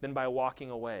conversation than by walking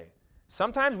away.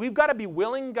 Sometimes we've got to be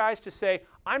willing, guys, to say,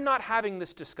 I'm not having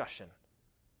this discussion.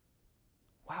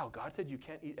 Wow, God said you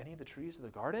can't eat any of the trees of the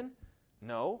garden?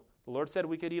 No, the Lord said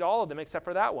we could eat all of them except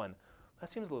for that one. That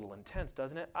seems a little intense,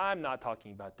 doesn't it? I'm not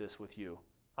talking about this with you.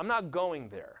 I'm not going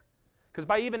there. Because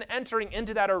by even entering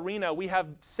into that arena, we have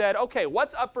said, okay,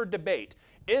 what's up for debate?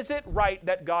 Is it right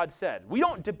that God said? We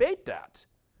don't debate that.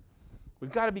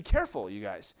 We've got to be careful, you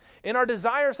guys. In our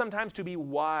desire sometimes to be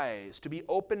wise, to be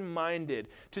open-minded,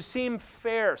 to seem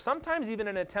fair, sometimes even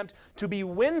an attempt to be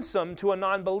winsome to a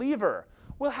non-believer,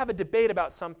 we'll have a debate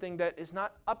about something that is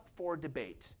not up for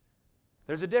debate.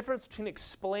 There's a difference between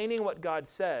explaining what God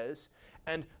says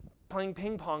and playing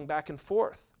ping pong back and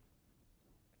forth.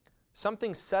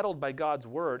 Something settled by God's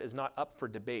word is not up for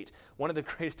debate. One of the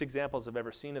greatest examples I've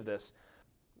ever seen of this,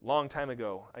 long time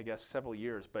ago, I guess several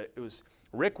years, but it was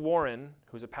Rick Warren,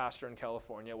 who's a pastor in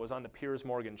California, was on the Piers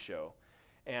Morgan show.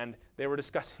 And they were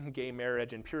discussing gay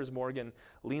marriage, and Piers Morgan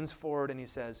leans forward and he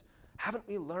says, haven't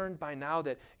we learned by now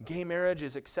that gay marriage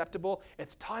is acceptable?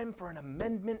 It's time for an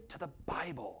amendment to the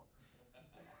Bible.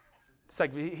 It's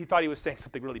like he thought he was saying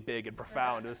something really big and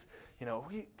profound. It was,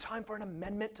 time for an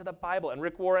amendment to the Bible. And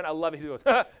Rick Warren, I love it. He goes,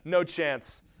 no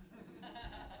chance.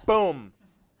 Boom.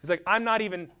 He's like, I'm not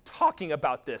even talking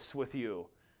about this with you.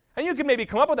 And you can maybe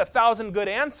come up with 1,000 good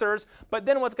answers, but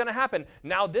then what's going to happen?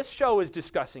 Now this show is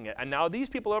discussing it, and now these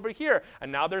people over here,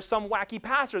 and now there's some wacky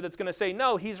pastor that's going to say,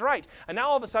 no, he's right. And now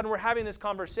all of a sudden we're having this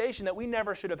conversation that we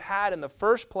never should have had in the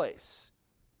first place.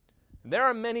 There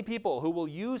are many people who will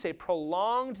use a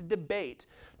prolonged debate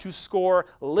to score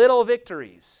little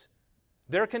victories.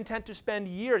 They're content to spend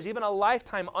years, even a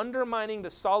lifetime, undermining the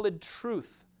solid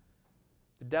truth.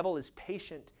 The devil is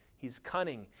patient. He's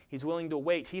cunning. He's willing to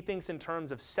wait. He thinks in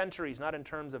terms of centuries, not in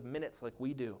terms of minutes like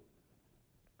we do.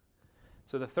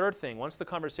 So the third thing, once the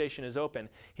conversation is open,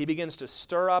 he begins to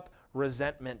stir up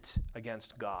resentment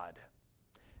against God.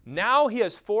 Now he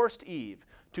has forced Eve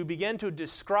to begin to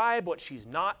describe what she's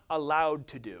not allowed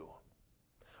to do.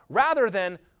 Rather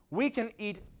than, we can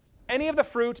eat any of the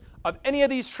fruit of any of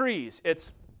these trees,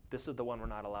 it's, this is the one we're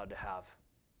not allowed to have.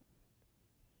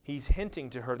 He's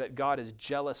hinting to her that God is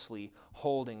jealously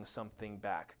holding something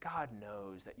back. God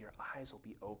knows that your eyes will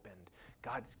be opened.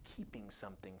 God's keeping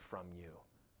something from you.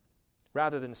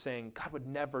 Rather than saying, God would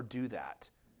never do that.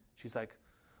 She's like,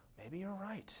 maybe you're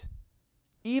right.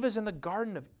 Eve is in the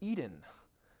Garden of Eden.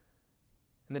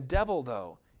 And the devil,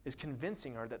 though, is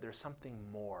convincing her that there's something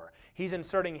more. He's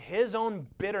inserting his own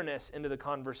bitterness into the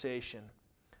conversation.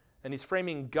 And he's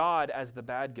framing God as the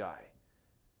bad guy.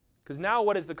 Because now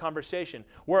what is the conversation?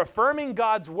 We're affirming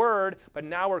God's word, but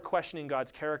now we're questioning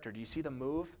God's character. Do you see the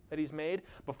move that he's made?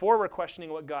 Before we're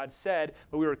questioning what God said,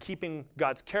 but we were keeping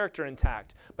God's character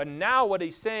intact. But now what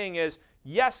he's saying is,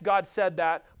 yes, God said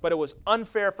that, but it was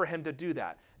unfair for him to do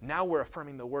that. Now we're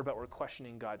affirming the word, but we're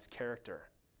questioning God's character.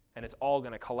 And it's all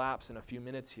going to collapse in a few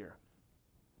minutes here.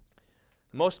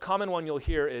 The most common one you'll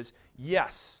hear is,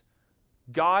 yes,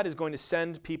 God is going to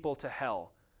send people to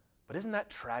hell. But isn't that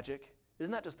tragic?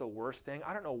 Isn't that just the worst thing?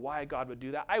 I don't know why God would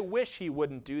do that. I wish he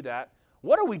wouldn't do that.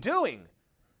 What are we doing?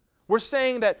 We're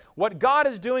saying that what God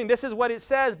is doing, this is what it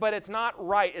says, but it's not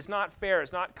right, it's not fair,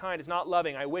 it's not kind, it's not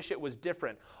loving. I wish it was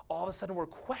different. All of a sudden we're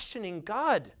questioning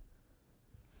God.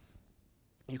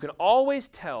 You can always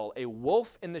tell a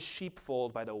wolf in the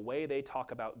sheepfold by the way they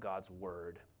talk about God's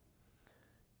word.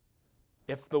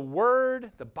 If the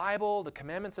word, the Bible, the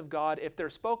commandments of God, if they're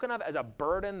spoken of as a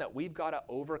burden that we've got to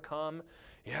overcome,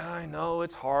 yeah, I know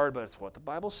it's hard, but it's what the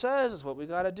Bible says, it's what we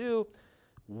got to do.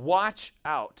 Watch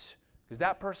out, because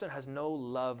that person has no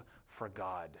love for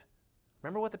God.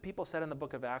 Remember what the people said in the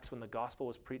book of Acts when the gospel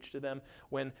was preached to them?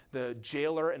 When the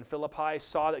jailer in Philippi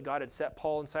saw that God had set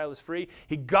Paul and Silas free,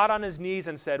 he got on his knees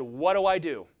and said, "What do I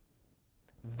do?"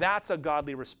 That's a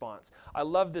godly response. I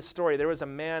love this story. There was a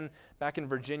man back in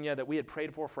Virginia that we had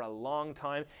prayed for a long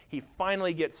time. He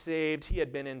finally gets saved. He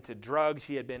had been into drugs.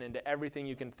 He had been into everything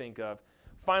you can think of.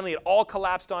 Finally, it all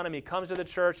collapsed on him. He comes to the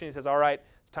church and he says, all right,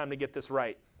 it's time to get this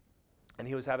right. And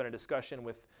he was having a discussion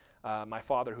with my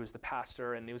father, who's the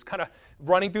pastor, and he was kind of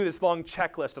running through this long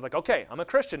checklist of like, okay, I'm a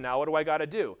Christian now. What do I got to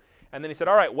do? And then he said,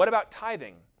 all right, what about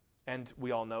tithing? And we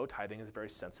all know tithing is a very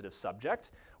sensitive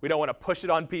subject. We don't want to push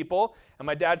it on people. And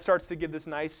my dad starts to give this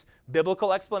nice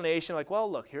biblical explanation like, well,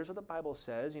 look, here's what the Bible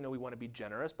says. You know, we want to be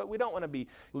generous, but we don't want to be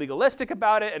legalistic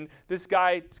about it. And this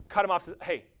guy cut him off and said,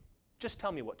 hey, just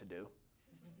tell me what to do.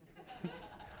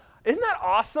 Isn't that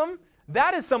awesome?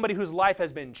 That is somebody whose life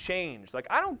has been changed. Like,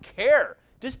 I don't care.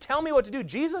 Just tell me what to do.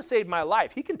 Jesus saved my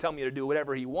life. He can tell me to do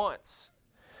whatever he wants.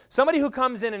 Somebody who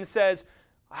comes in and says,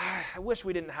 I wish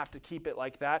we didn't have to keep it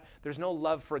like that. There's no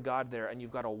love for God there, and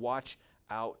you've got to watch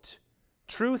out.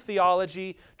 True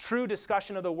theology, true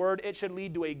discussion of the word, it should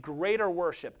lead to a greater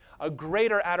worship, a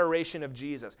greater adoration of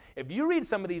Jesus. If you read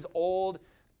some of these old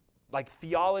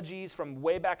theologies from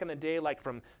way back in the day, like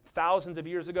from thousands of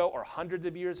years ago or hundreds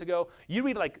of years ago, you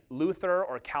read like Luther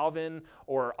or Calvin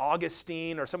or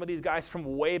Augustine or some of these guys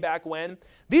from way back when.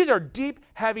 These are deep,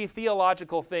 heavy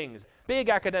theological things, big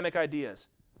academic ideas.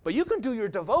 But you can do your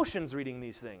devotions reading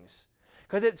these things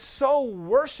because it's so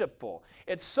worshipful.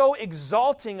 It's so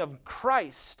exalting of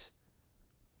Christ.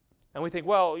 And we think,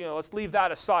 well, let's leave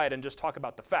that aside and just talk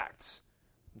about the facts.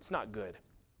 It's not good.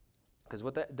 Because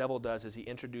what the devil does is he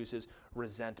introduces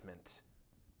resentment.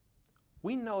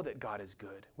 We know that God is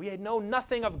good. We know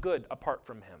nothing of good apart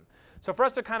from him. So for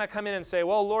us to kind of come in and say,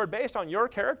 well, Lord, based on your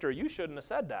character, you shouldn't have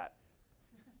said that.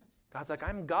 God's like,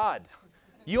 I'm God.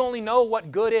 You only know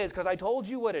what good is because I told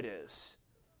you what it is.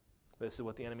 This is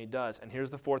what the enemy does. And here's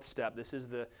the fourth step. This is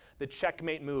the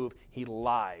checkmate move. He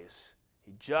lies.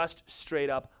 He just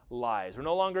straight up lies. We're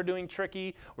no longer doing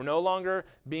tricky. We're no longer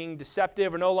being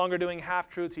deceptive. We're no longer doing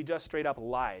half-truths. He just straight up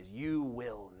lies. You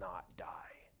will not die.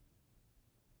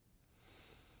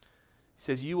 He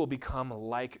says, you will become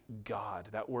like God.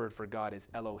 That word for God is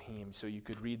Elohim. So you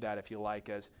could read that if you like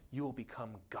as, you will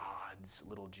become gods,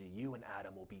 little g. You and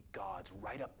Adam will be gods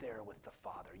right up there with the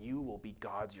Father. You will be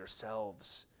gods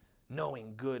yourselves,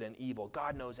 knowing good and evil.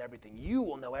 God knows everything. You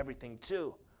will know everything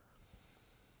too.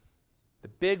 The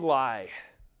big lie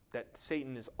that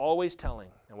Satan is always telling,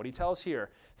 and what he tells here,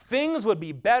 things would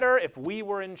be better if we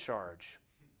were in charge.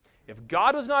 If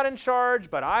God was not in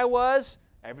charge, but I was,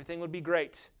 everything would be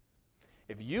great.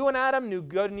 If you and Adam knew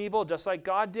good and evil just like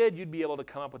God did, you'd be able to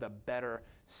come up with a better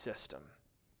system.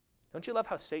 Don't you love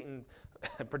how Satan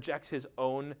projects his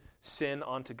own sin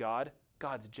onto God?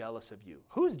 God's jealous of you.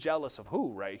 Who's jealous of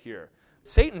who right here?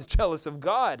 Satan's jealous of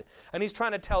God. And he's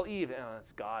trying to tell Eve,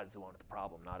 it's God's the one with the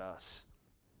problem, not us.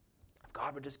 If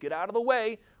God would just get out of the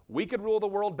way, we could rule the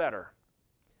world better.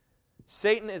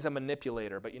 Satan is a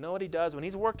manipulator, but you know what he does? When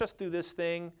he's worked us through this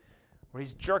thing, where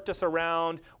he's jerked us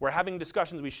around, we're having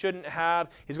discussions we shouldn't have,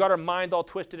 he's got our minds all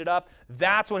twisted it up,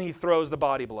 that's when he throws the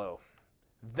body blow.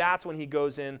 That's when he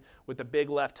goes in with the big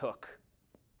left hook.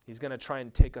 He's going to try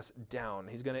and take us down.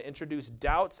 He's going to introduce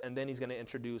doubts, and then he's going to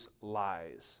introduce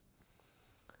lies.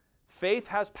 Faith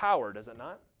has power, does it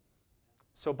not?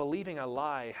 So believing a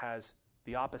lie has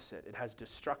the opposite. It has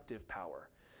destructive power.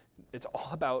 It's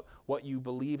all about what you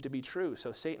believe to be true.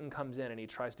 So Satan comes in and he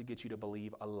tries to get you to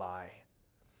believe a lie.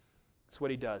 That's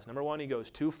what he does. Number one, he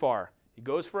goes too far. He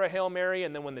goes for a Hail Mary,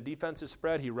 and then when the defense is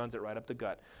spread, he runs it right up the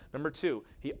gut. Number 2,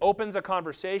 he opens a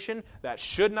conversation that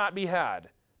should not be had.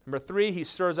 Number 3, he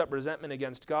stirs up resentment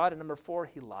against God. And number 4,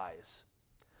 he lies.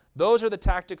 Those are the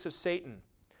tactics of Satan.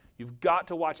 You've got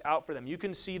to watch out for them. You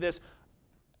can see this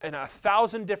in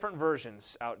 1,000 different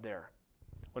versions out there.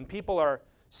 When people are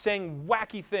saying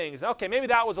wacky things, okay, maybe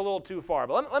that was a little too far,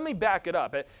 but let me back it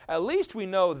up. At least we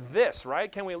know this, right?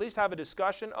 Can we at least have a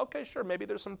discussion? Okay, sure, maybe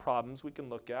there's some problems we can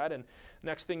look at, and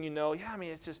next thing you know,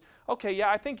 it's just, okay, yeah,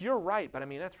 I think you're right, but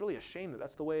that's really a shame that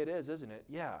that's the way it is, isn't it?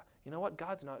 Yeah, you know what?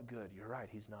 God's not good. You're right,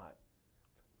 he's not.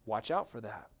 Watch out for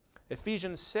that.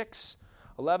 Ephesians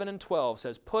 6:11 and 12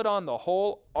 says, "Put on the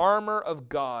whole armor of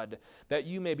God, that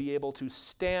you may be able to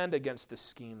stand against the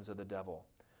schemes of the devil.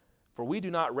 For we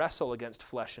do not wrestle against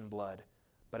flesh and blood,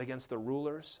 but against the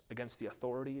rulers, against the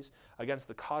authorities, against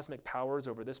the cosmic powers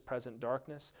over this present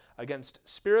darkness, against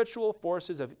spiritual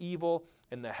forces of evil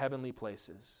in the heavenly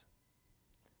places."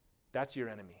 That's your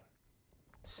enemy.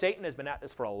 Satan has been at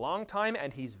this for a long time,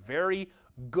 and he's very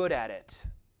good at it.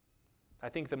 I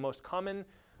think the most common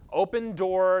open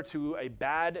door to a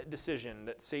bad decision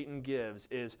that Satan gives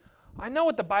is, I know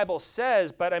what the Bible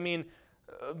says, but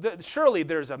surely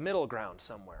there's a middle ground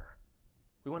somewhere.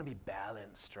 We want to be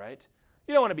balanced, right?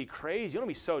 You don't want to be crazy. You don't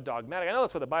want to be so dogmatic. I know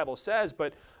that's what the Bible says,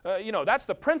 but that's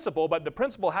the principle, but the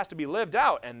principle has to be lived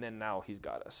out, and then now he's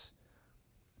got us.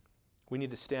 We need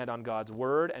to stand on God's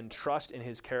word and trust in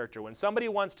his character. When somebody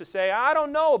wants to say, I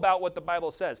don't know about what the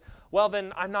Bible says, well,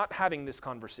 then I'm not having this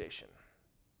conversation.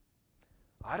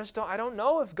 I don't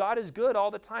know if God is good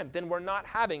all the time. Then we're not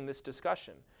having this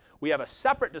discussion. We have a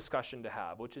separate discussion to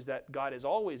have, which is that God is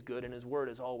always good and his word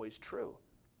is always true,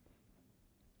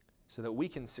 so that we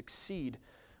can succeed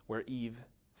where Eve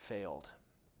failed.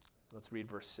 Let's read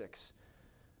verse 6.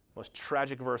 Most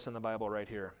tragic verse in the Bible right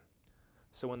here.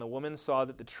 "So when the woman saw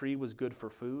that the tree was good for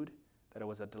food, that it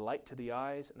was a delight to the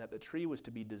eyes, and that the tree was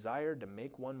to be desired to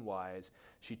make one wise,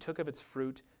 she took of its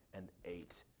fruit and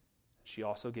ate. She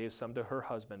also gave some to her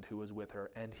husband who was with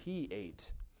her, and he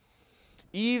ate."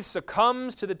 Eve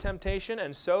succumbs to the temptation,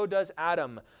 and so does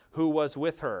Adam, who was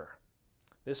with her.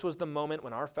 This was the moment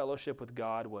when our fellowship with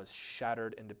God was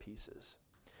shattered into pieces.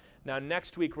 Now,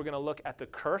 next week, we're going to look at the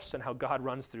curse and how God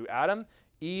runs through Adam,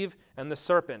 Eve, and the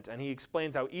serpent, and he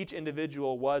explains how each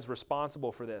individual was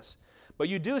responsible for this. But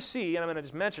you do see, and I'm going to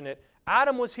just mention it,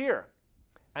 Adam was here,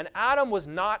 and Adam was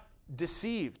not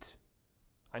deceived.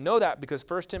 I know that because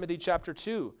 1 Timothy chapter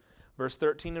 2, verse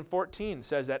 13 and 14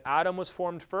 says that Adam was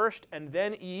formed first and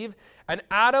then Eve, and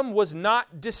Adam was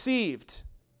not deceived,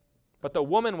 but the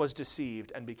woman was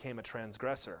deceived and became a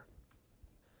transgressor.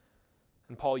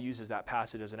 And Paul uses that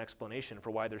passage as an explanation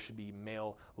for why there should be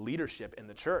male leadership in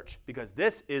the church, because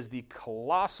this is the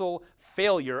colossal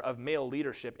failure of male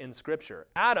leadership in Scripture.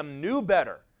 Adam knew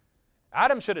better.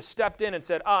 Adam should have stepped in and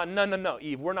said, no,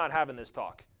 Eve, we're not having this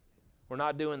talk. We're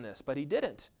not doing this. But he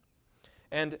didn't.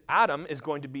 And Adam is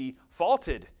going to be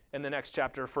faulted in the next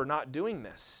chapter for not doing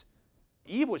this.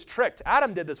 Eve was tricked.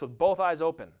 Adam did this with both eyes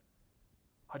open.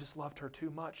 I just loved her too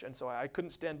much, and so I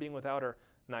couldn't stand being without her.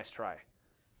 Nice try.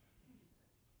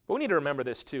 But we need to remember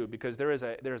this too, because there's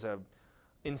a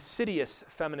insidious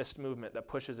feminist movement that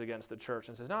pushes against the church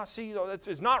and says, no, see,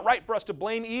 it's not right for us to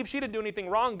blame Eve. She didn't do anything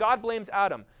wrong. God blames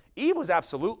Adam. Eve was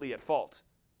absolutely at fault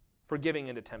for giving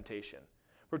into temptation,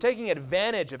 for taking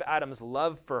advantage of Adam's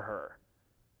love for her,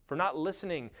 for not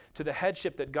listening to the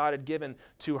headship that God had given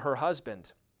to her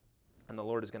husband. And the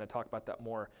Lord is going to talk about that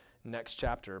more next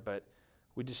chapter, but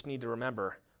we just need to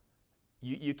remember,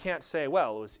 you can't say,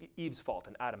 well, it was Eve's fault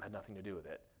and Adam had nothing to do with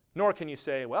it. Nor can you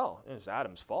say, well, it was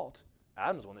Adam's fault.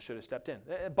 Adam's the one that should have stepped in.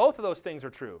 Both of those things are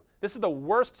true. This is the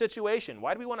worst situation.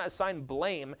 Why do we want to assign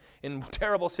blame in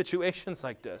terrible situations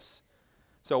like this?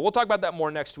 So we'll talk about that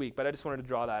more next week, but I just wanted to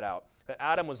draw that out. That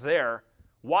Adam was there,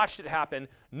 watched it happen,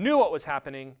 knew what was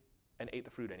happening, and ate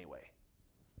the fruit anyway.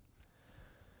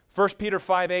 1 Peter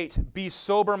 5:8, be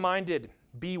sober-minded,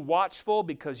 be watchful,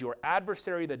 because your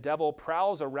adversary, the devil,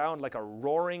 prowls around like a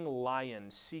roaring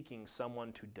lion seeking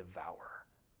someone to devour.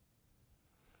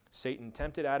 Satan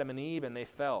tempted Adam and Eve, and they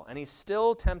fell. And he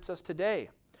still tempts us today.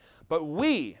 But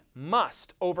we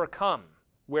must overcome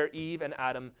where Eve and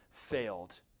Adam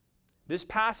failed. This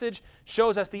passage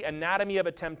shows us the anatomy of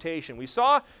a temptation. We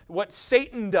saw what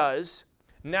Satan does.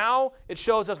 Now it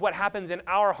shows us what happens in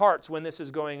our hearts when this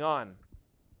is going on.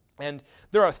 And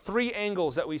there are three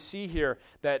angles that we see here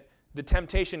that the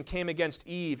temptation came against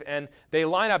Eve, and they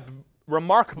line up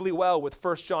remarkably well with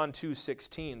 1 John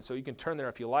 2:16. So you can turn there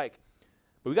if you like.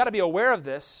 But we've got to be aware of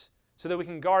this so that we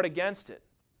can guard against it.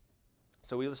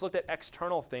 So we just looked at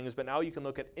external things, but now you can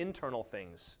look at internal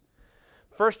things.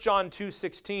 1 John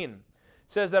 2:16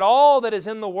 says that all that is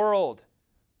in the world,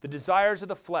 the desires of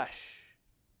the flesh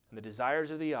and the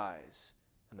desires of the eyes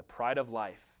and the pride of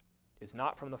life, is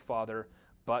not from the Father,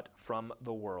 but from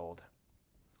the world.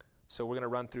 So we're going to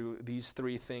run through these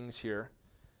three things here,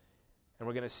 and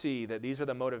we're going to see that these are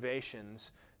the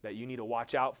motivations that you need to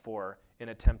watch out for in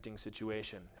a tempting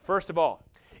situation. First of all,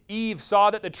 Eve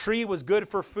saw that the tree was good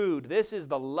for food. This is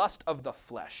the lust of the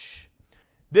flesh.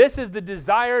 This is the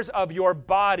desires of your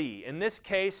body. In this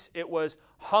case, it was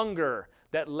hunger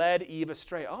that led Eve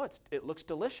astray. Oh, it looks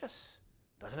delicious.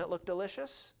 Doesn't it look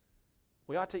delicious?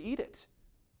 We ought to eat it.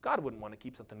 God wouldn't want to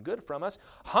keep something good from us.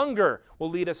 Hunger will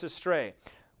lead us astray.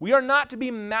 We are not to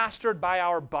be mastered by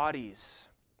our bodies.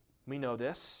 We know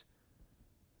this.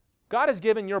 God has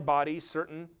given your body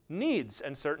certain needs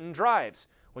and certain drives.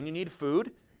 When you need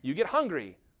food, you get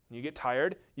hungry. When you get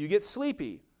tired, you get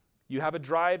sleepy. You have a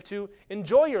drive to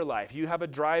enjoy your life. You have a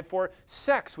drive for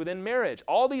sex within marriage.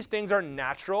 All these things are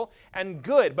natural and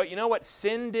good. But you know what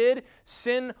sin did?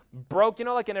 Sin broke,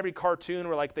 like in every cartoon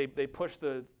where like they push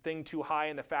the thing too high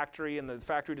in the factory and the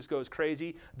factory just goes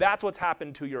crazy. That's what's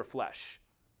happened to your flesh.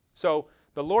 So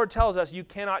the Lord tells us you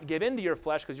cannot give in to your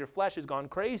flesh because your flesh has gone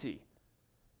crazy.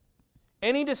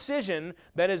 Any decision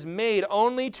that is made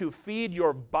only to feed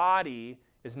your body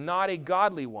is not a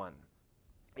godly one.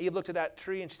 Eve looked at that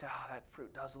tree and she said, that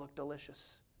fruit does look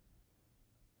delicious.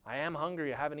 I am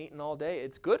hungry. I haven't eaten all day.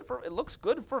 It looks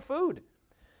good for food.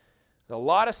 There's a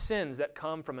lot of sins that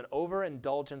come from an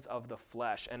overindulgence of the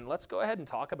flesh. And let's go ahead and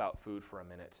talk about food for a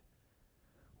minute.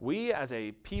 We as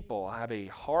a people have a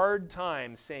hard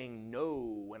time saying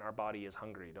no when our body is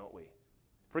hungry, don't we?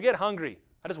 Forget hungry.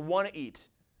 I just want to eat.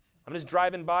 I'm just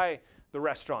driving by the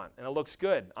restaurant and it looks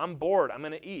good. I'm bored. I'm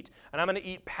going to eat. And I'm going to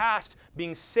eat past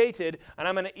being sated, and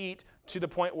I'm going to eat to the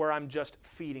point where I'm just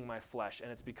feeding my flesh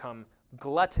and it's become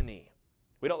gluttony.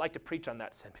 We don't like to preach on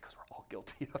that sin because we're all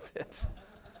guilty of it.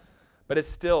 But it's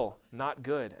still not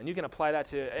good. And you can apply that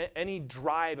to any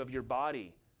drive of your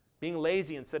body. Being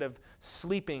lazy instead of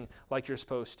sleeping like you're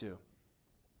supposed to.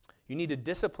 You need to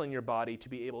discipline your body to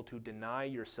be able to deny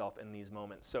yourself in these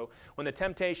moments. So when the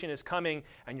temptation is coming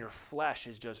and your flesh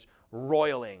is just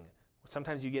roiling,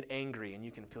 sometimes you get angry and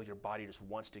you can feel your body just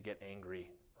wants to get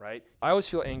angry, right? I always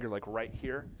feel anger like right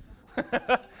here.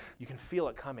 You can feel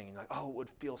it coming and you're like, it would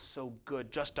feel so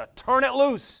good just to turn it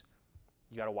loose.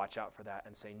 You got to watch out for that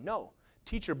and say no.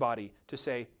 Teach your body to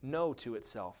say no to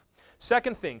itself.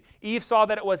 Second thing, Eve saw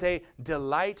that it was a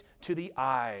delight to the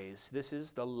eyes. This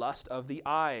is the lust of the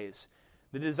eyes.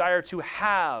 The desire to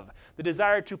have, the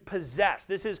desire to possess.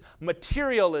 This is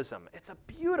materialism. It's a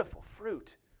beautiful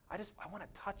fruit. I want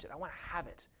to touch it. I want to have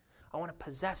it. I want to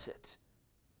possess it.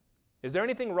 Is there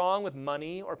anything wrong with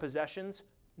money or possessions?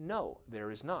 No,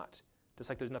 there is not. Just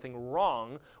like there's nothing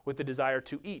wrong with the desire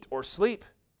to eat or sleep.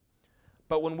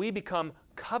 But when we become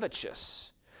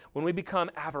covetous, when we become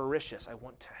avaricious, I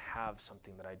want to have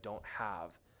something that I don't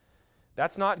have,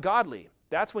 that's not godly.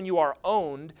 That's when you are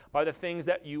owned by the things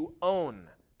that you own.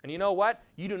 And you know what?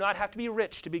 You do not have to be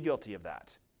rich to be guilty of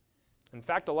that. In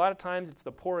fact, a lot of times it's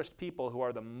the poorest people who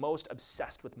are the most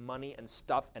obsessed with money and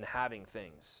stuff and having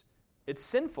things. It's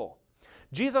sinful.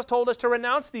 Jesus told us to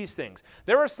renounce these things.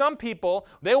 There were some people,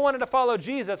 they wanted to follow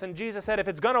Jesus, and Jesus said, if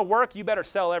it's going to work, you better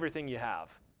sell everything you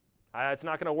have. It's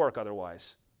not going to work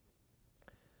otherwise.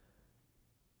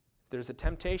 There's a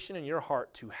temptation in your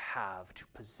heart to have, to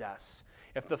possess.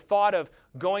 If the thought of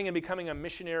going and becoming a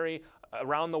missionary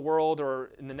around the world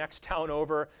or in the next town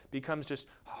over becomes just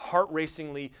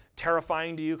heart-racingly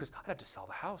terrifying to you, because I'd have to sell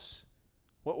the house.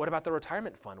 What about the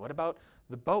retirement fund? What about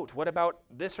the boat? What about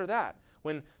this or that?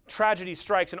 When tragedy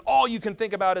strikes and all you can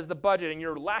think about is the budget and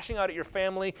you're lashing out at your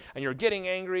family and you're getting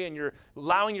angry and you're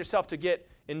allowing yourself to get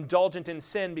indulgent in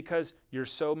sin because you're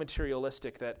so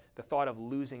materialistic that the thought of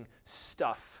losing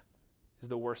stuff is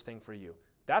the worst thing for you.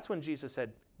 That's when Jesus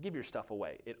said, give your stuff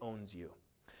away. It owns you.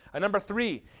 And number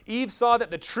 3, Eve saw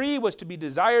that the tree was to be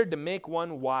desired to make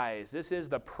one wise. This is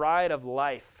the pride of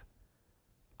life.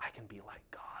 I can be like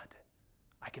God.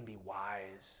 I can be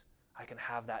wise. I can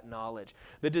have that knowledge.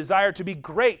 The desire to be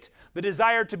great, the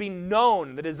desire to be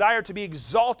known, the desire to be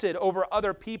exalted over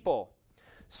other people.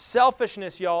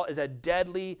 Selfishness, y'all, is a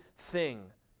deadly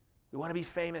thing. We want to be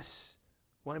famous.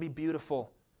 We want to be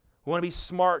beautiful. We want to be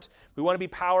smart. We want to be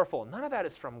powerful. None of that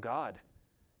is from God.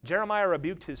 Jeremiah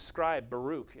rebuked his scribe,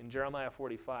 Baruch, in Jeremiah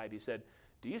 45. He said,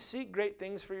 do you seek great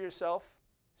things for yourself?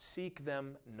 Seek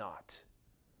them not.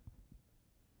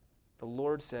 The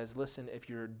Lord says, listen, if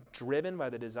you're driven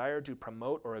by the desire to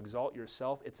promote or exalt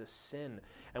yourself, it's a sin.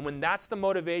 And when that's the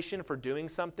motivation for doing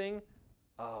something,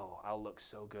 I'll look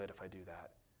so good if I do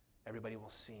that. Everybody will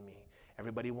see me.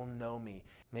 Everybody will know me.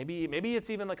 Maybe it's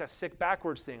even like a sick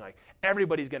backwards thing, like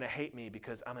everybody's going to hate me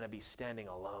because I'm going to be standing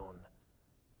alone.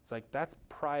 It's like that's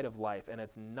pride of life, and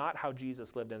it's not how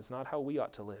Jesus lived, and it's not how we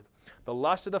ought to live. The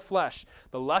lust of the flesh,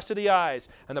 the lust of the eyes,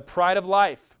 and the pride of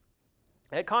life,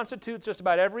 it constitutes just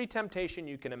about every temptation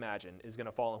you can imagine is going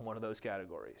to fall in one of those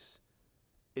categories.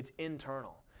 It's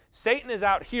internal. Satan is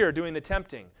out here doing the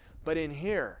tempting, but in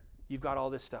here, you've got all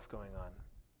this stuff going on.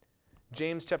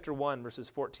 James chapter 1, verses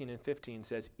 14 and 15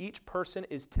 says, each person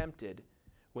is tempted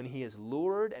when he is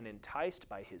lured and enticed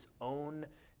by his own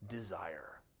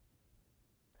desire.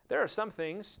 There are some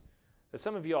things that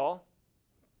some of y'all,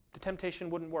 the temptation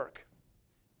wouldn't work.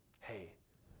 Hey,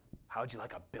 how'd you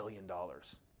like $1 billion?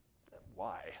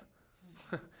 Why?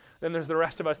 Then there's the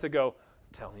rest of us that go,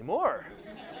 tell me more.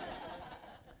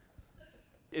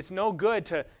 It's no good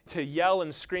to yell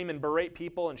and scream and berate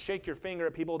people and shake your finger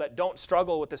at people that don't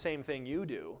struggle with the same thing you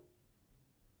do.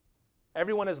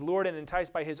 Everyone is lured and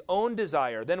enticed by his own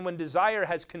desire. Then when desire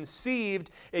has conceived,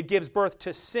 it gives birth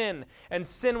to sin. And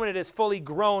sin, when it is fully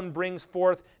grown, brings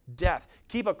forth death.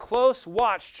 Keep a close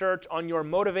watch, church, on your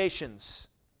motivations.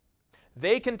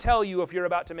 They can tell you if you're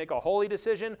about to make a holy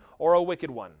decision or a wicked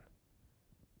one.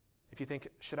 If you think,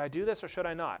 should I do this or should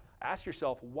I not? Ask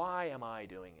yourself, why am I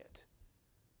doing it?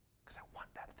 Because I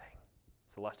want that thing.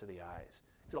 It's the lust of the eyes.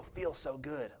 It'll feel so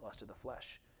good, lust of the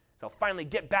flesh. So I'll finally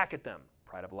get back at them,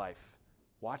 pride of life.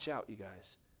 Watch out, you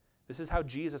guys. This is how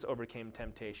Jesus overcame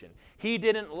temptation. He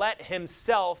didn't let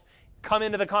himself come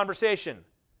into the conversation.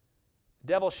 The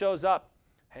devil shows up.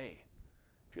 Hey,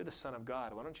 if you're the Son of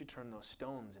God, why don't you turn those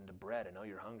stones into bread? I know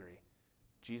you're hungry.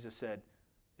 Jesus said,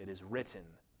 it is written,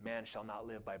 man shall not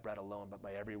live by bread alone, but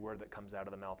by every word that comes out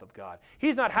of the mouth of God.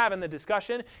 He's not having the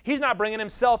discussion. He's not bringing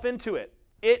himself into it.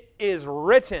 It is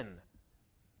written.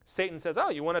 Satan says, oh,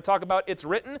 you want to talk about it's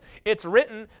written? It's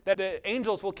written that the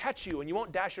angels will catch you and you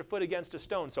won't dash your foot against a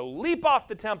stone. So leap off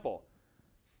the temple.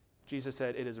 Jesus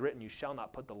said, it is written, you shall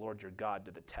not put the Lord your God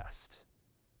to the test.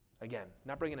 Again,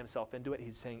 not bringing himself into it.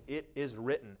 He's saying, it is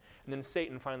written. And then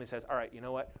Satan finally says, all right, you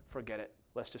know what? Forget it.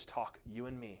 Let's just talk, you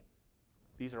and me.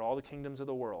 These are all the kingdoms of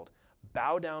the world.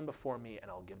 Bow down before me and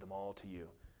I'll give them all to you.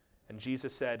 And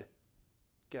Jesus said,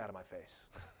 get out of my face.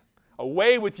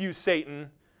 Away with you,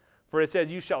 Satan. For it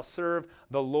says, you shall serve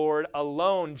the Lord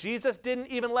alone. Jesus didn't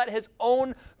even let his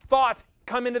own thoughts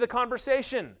come into the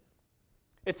conversation.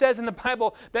 It says in the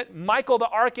Bible that Michael the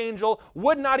archangel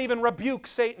would not even rebuke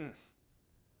Satan.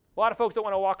 A lot of folks don't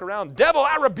want to walk around, devil,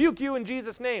 I rebuke you in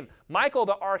Jesus' name. Michael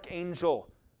the archangel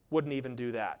wouldn't even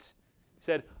do that. He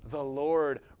said, the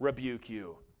Lord rebuke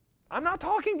you. I'm not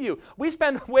talking to you. We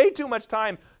spend way too much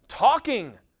time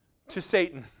talking to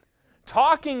Satan,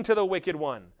 talking to the wicked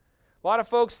one. A lot of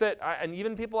folks and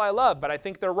even people I love, but I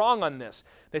think they're wrong on this.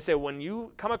 They say when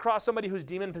you come across somebody who's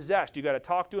demon-possessed, you got to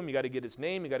talk to him, you got to get his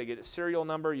name, you got to get his serial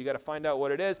number, you got to find out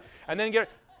what it is, and then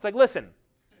it's like, listen,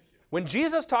 when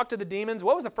Jesus talked to the demons,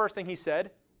 what was the first thing he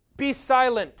said? Be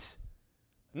silent.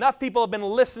 Enough people have been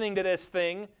listening to this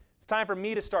thing. It's time for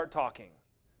me to start talking.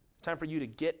 It's time for you to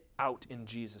get out in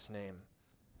Jesus' name.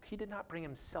 He did not bring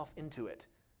himself into it.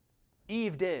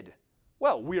 Eve did.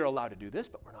 Well, we're allowed to do this,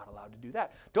 but we're not allowed to do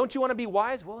that. Don't you want to be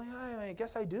wise? Well, yeah, I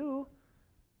guess I do.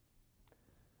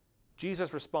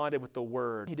 Jesus responded with the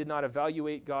word. He did not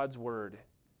evaluate God's word.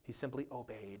 He simply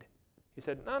obeyed. He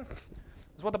said, no, this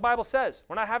is what the Bible says.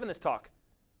 We're not having this talk.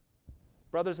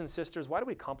 Brothers and sisters, why do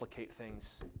we complicate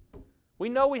things? We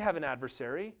know we have an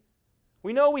adversary.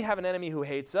 We know we have an enemy who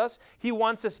hates us. He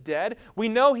wants us dead. We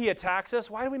know he attacks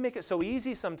us. Why do we make it so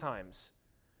easy sometimes?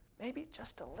 Maybe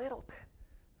just a little bit.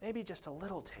 Maybe just a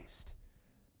little taste.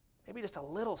 Maybe just a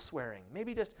little swearing.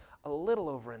 Maybe just a little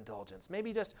overindulgence.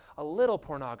 Maybe just a little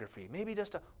pornography. Maybe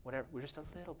just whatever. We're just a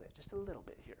little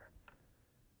bit here.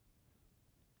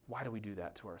 Why do we do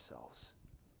that to ourselves?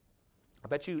 I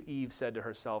bet you Eve said to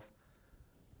herself,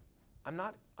 I'm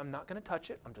not going to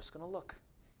touch it. I'm just going to look.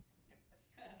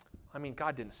 I mean,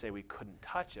 God didn't say we couldn't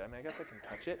touch it. I mean, I guess I can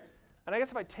touch it. And I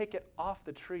guess if I take it off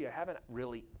the tree, I haven't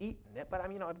really eaten it, but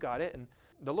I've got it. And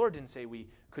the Lord didn't say we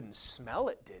couldn't smell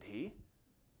it, did he?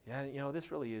 Yeah,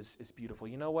 this really is beautiful.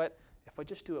 You know what? If I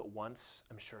just do it once,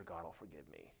 I'm sure God will forgive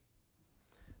me.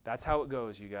 That's how it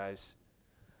goes, you guys.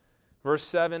 Verse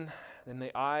 7, then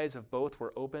the eyes of both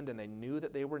were opened, and they knew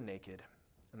that they were naked.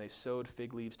 And they sewed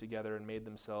fig leaves together and made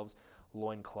themselves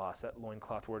loincloths. That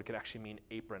loincloth word could actually mean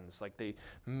aprons, like they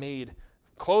made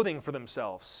clothing for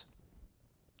themselves.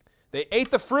 They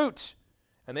ate the fruit,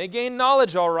 and they gained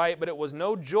knowledge all right, but it was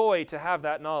no joy to have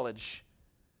that knowledge.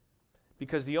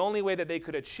 Because the only way that they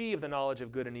could achieve the knowledge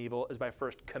of good and evil is by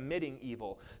first committing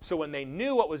evil. So when they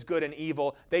knew what was good and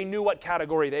evil, they knew what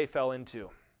category they fell into.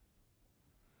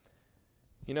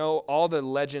 You know, all the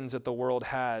legends that the world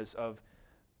has of,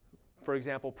 for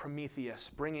example, Prometheus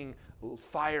bringing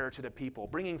fire to the people,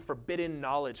 bringing forbidden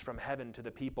knowledge from heaven to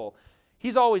the people.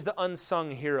 He's always the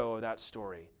unsung hero of that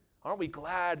story. Aren't we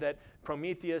glad that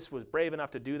Prometheus was brave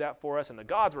enough to do that for us, and the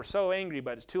gods were so angry,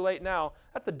 but it's too late now?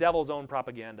 That's the devil's own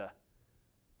propaganda.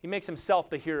 He makes himself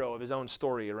the hero of his own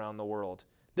story around the world.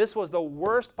 This was the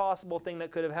worst possible thing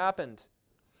that could have happened.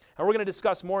 And we're going to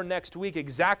discuss more next week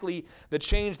exactly the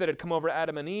change that had come over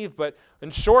Adam and Eve. But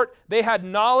in short, they had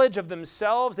knowledge of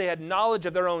themselves, they had knowledge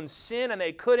of their own sin, and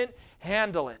they couldn't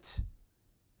handle it.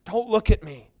 Don't look at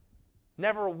me.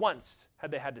 Never once had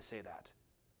they had to say that.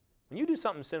 When you do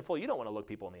something sinful, you don't want to look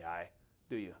people in the eye,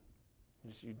 do you?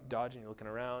 You're dodging, you're looking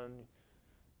around.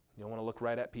 You don't want to look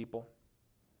right at people.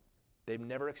 They've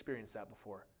never experienced that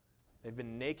before. They've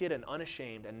been naked and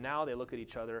unashamed, and now they look at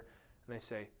each other and they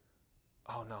say,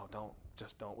 oh no, don't.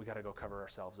 We got to go cover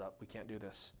ourselves up. We can't do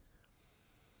this.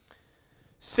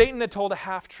 Satan had told a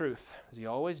half-truth, as he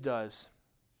always does.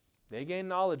 They gained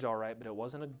knowledge all right, but it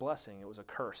wasn't a blessing. It was a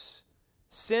curse.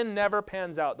 Sin never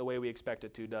pans out the way we expect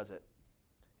it to, does it?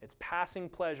 It's passing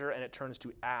pleasure, and it turns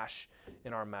to ash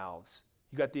in our mouths.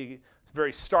 You got the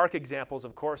very stark examples,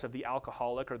 of course, of the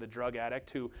alcoholic or the drug addict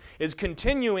who is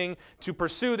continuing to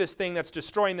pursue this thing that's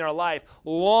destroying their life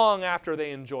long after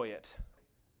they enjoy it.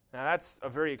 Now, that's a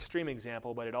very extreme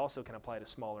example, but it also can apply to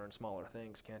smaller and smaller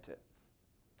things, can't it?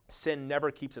 Sin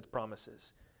never keeps its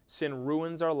promises. Sin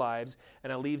ruins our lives,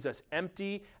 and it leaves us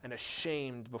empty and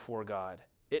ashamed before God.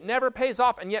 It never pays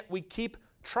off, and yet we keep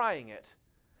trying it.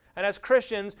 And as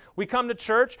Christians, we come to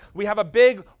church, we have a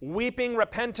big weeping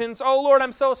repentance. Oh, Lord,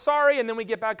 I'm so sorry. And then we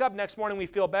get back up next morning, we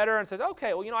feel better and says,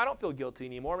 okay, well, I don't feel guilty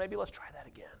anymore. Maybe let's try that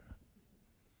again.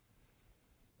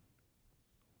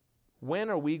 When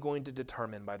are we going to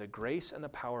determine by the grace and the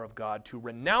power of God to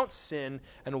renounce sin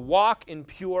and walk in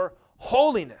pure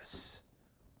holiness?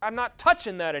 I'm not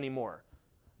touching that anymore.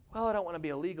 Well, I don't want to be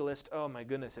a legalist. Oh, my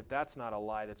goodness, if that's not a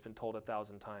lie that's been told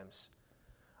 1,000 times.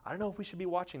 I don't know if we should be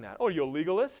watching that. Oh, you're a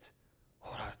legalist?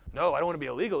 Oh, no, I don't want to be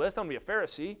a legalist. I want to be a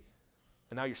Pharisee.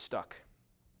 And now you're stuck.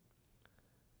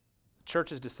 The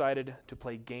church has decided to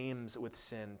play games with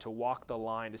sin, to walk the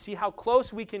line, to see how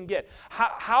close we can get.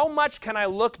 How much can I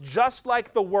look just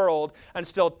like the world and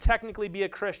still technically be a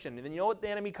Christian? And then you know what the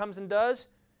enemy comes and does?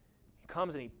 He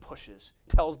comes and he pushes,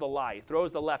 tells the lie, he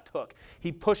throws the left hook.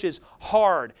 He pushes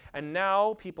hard. And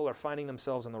now people are finding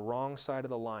themselves on the wrong side of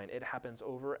the line. It happens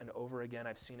over and over again.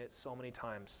 I've seen it so many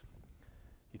times.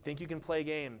 You think you can play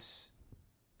games,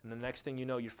 and the next thing you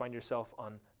know, you find yourself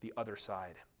on the other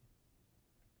side.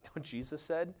 You know what Jesus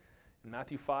said in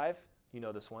Matthew 5? You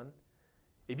know this one.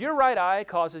 If your right eye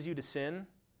causes you to sin,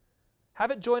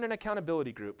 have it join an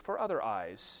accountability group for other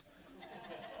eyes.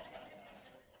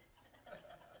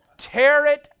 Tear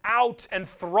it out and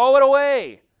throw it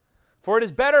away. For it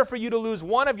is better for you to lose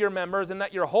one of your members than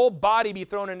that your whole body be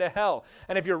thrown into hell.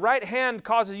 And if your right hand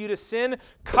causes you to sin,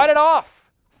 cut it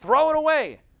off. Throw it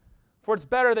away. For it's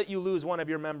better that you lose one of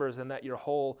your members than that your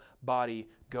whole body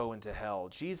go into hell.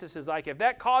 Jesus is like, if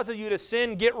that causes you to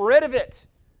sin, get rid of it.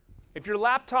 If your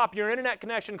laptop, your internet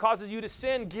connection causes you to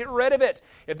sin, get rid of it.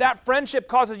 If that friendship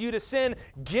causes you to sin,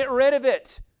 get rid of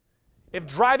it. If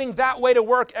driving that way to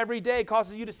work every day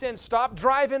causes you to sin, stop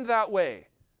driving that way.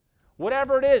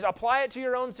 Whatever it is, apply it to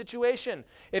your own situation.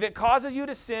 If it causes you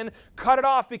to sin, cut it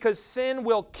off because sin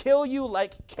will kill you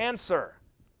like cancer.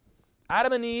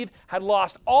 Adam and Eve had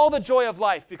lost all the joy of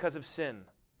life because of sin.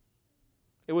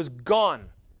 It was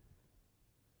gone.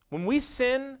 When we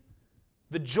sin,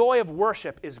 the joy of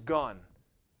worship is gone.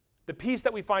 The peace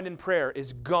that we find in prayer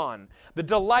is gone. The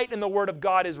delight in the Word of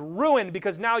God is ruined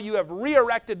because now you have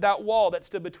re-erected that wall that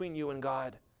stood between you and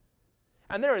God.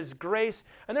 And there is grace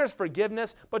and there's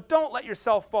forgiveness, but don't let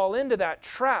yourself fall into that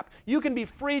trap. You can be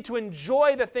free to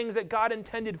enjoy the things that God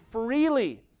intended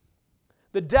freely.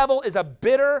 The devil is a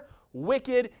bitter,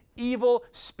 wicked, evil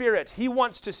spirit. He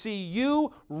wants to see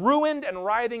you ruined and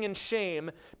writhing in shame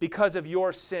because of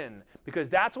your sin. Because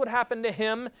that's what happened to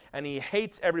him, and he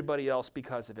hates everybody else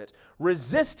because of it.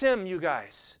 Resist him, you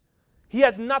guys. He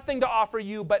has nothing to offer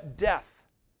you but death.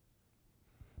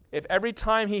 If every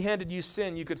time he handed you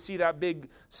sin, you could see that big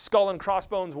skull and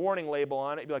crossbones warning label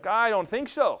on it, you'd be like, I don't think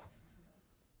so.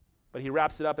 But he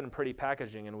wraps it up in pretty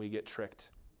packaging, and we get tricked.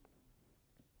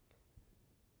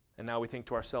 And now we think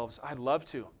to ourselves, I'd love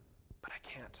to, but I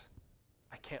can't.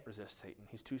 I can't resist Satan.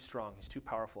 He's too strong. He's too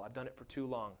powerful. I've done it for too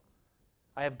long.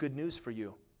 I have good news for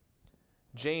you.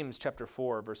 James chapter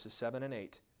 4, verses 7 and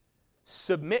 8.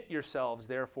 Submit yourselves,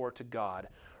 therefore, to God.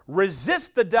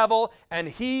 Resist the devil, and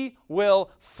he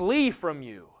will flee from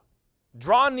you.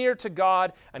 Draw near to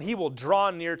God, and he will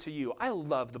draw near to you. I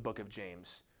love the book of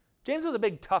James. James was a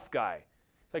big, tough guy.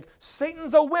 It's like,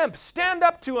 Satan's a wimp. Stand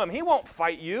up to him. He won't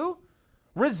fight you.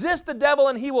 Resist the devil,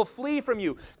 and he will flee from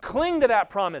you. Cling to that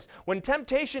promise. When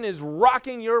temptation is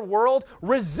rocking your world,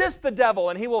 resist the devil,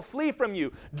 and he will flee from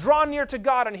you. Draw near to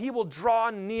God, and he will draw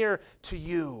near to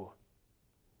you.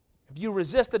 If you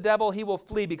resist the devil, he will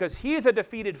flee because he's a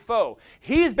defeated foe.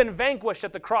 He's been vanquished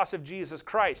at the cross of Jesus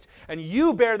Christ. And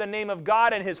you bear the name of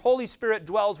God, and his Holy Spirit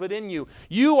dwells within you.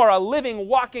 You are a living,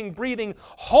 walking, breathing,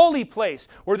 holy place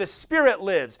where the Spirit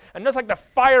lives. And just like the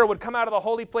fire would come out of the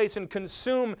holy place and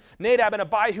consume Nadab and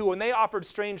Abihu when they offered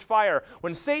strange fire,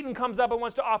 when Satan comes up and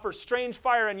wants to offer strange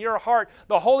fire in your heart,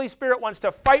 the Holy Spirit wants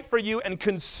to fight for you and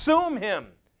consume him.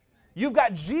 You've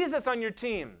got Jesus on your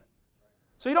team.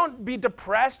 So you don't be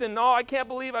depressed and, I can't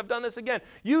believe I've done this again.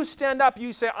 You stand up,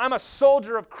 you say, I'm a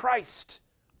soldier of Christ.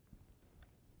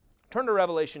 Turn to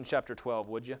Revelation chapter 12,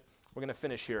 would you? We're going to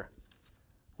finish here.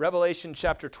 Revelation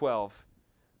chapter 12,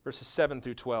 verses 7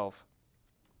 through 12.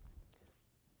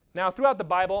 Now, throughout the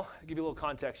Bible, I'll give you a little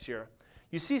context here.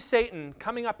 You see Satan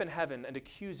coming up in heaven and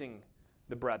accusing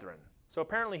the brethren. So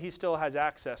apparently he still has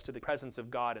access to the presence of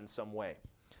God in some way.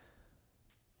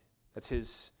 That's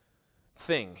his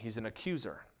thing. He's an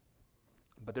accuser.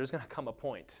 But there's going to come a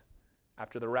point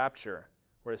after the rapture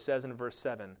where it says in verse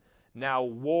 7, now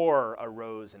war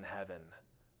arose in heaven.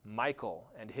 Michael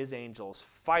and his angels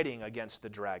fighting against the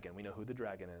dragon. We know who the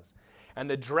dragon is. And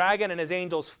the dragon and his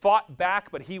angels fought back,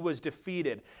 but he was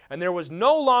defeated. And there was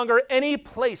no longer any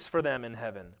place for them in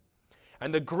heaven.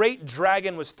 And the great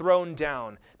dragon was thrown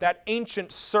down, that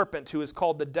ancient serpent who is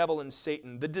called the devil and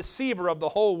Satan, the deceiver of the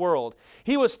whole world.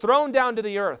 He was thrown down to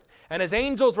the earth, and his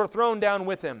angels were thrown down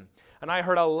with him. And I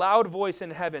heard a loud voice in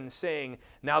heaven saying,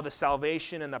 now the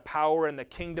salvation and the power and the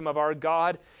kingdom of our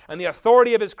God and the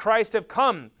authority of his Christ have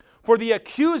come. For the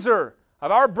accuser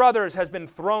of our brothers has been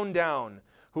thrown down,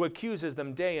 who accuses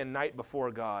them day and night before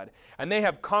God. And they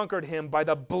have conquered him by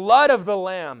the blood of the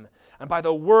Lamb and by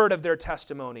the word of their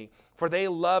testimony, for they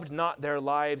loved not their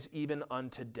lives even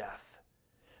unto death.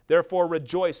 Therefore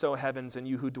rejoice, O heavens, and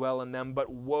you who dwell in them,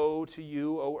 but woe to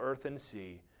you, O earth and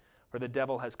sea, for the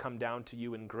devil has come down to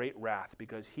you in great wrath,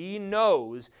 because he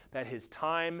knows that his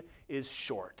time is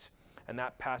short. And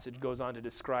that passage goes on to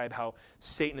describe how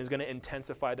Satan is going to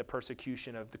intensify the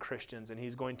persecution of the Christians, and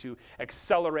he's going to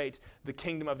accelerate the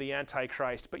kingdom of the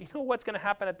Antichrist. But you know what's going to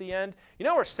happen at the end? You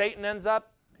know where Satan ends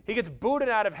up? He gets booted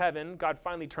out of heaven. God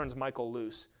finally turns Michael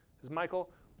loose. Says, Michael,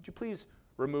 would you please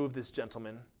remove this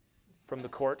gentleman from the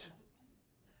court?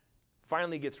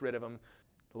 Finally gets rid of him.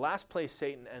 The last place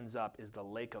Satan ends up is the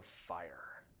lake of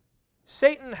fire.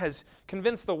 Satan has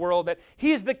convinced the world that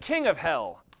he is the king of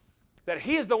hell, that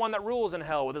he is the one that rules in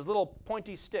hell with his little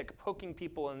pointy stick poking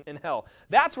people in hell.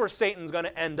 That's where Satan's going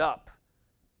to end up.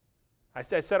 I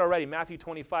said already, Matthew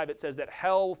 25, it says that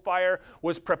hellfire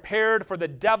was prepared for the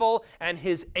devil and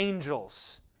his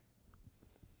angels.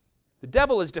 The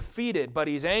devil is defeated, but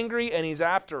he's angry and he's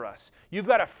after us. You've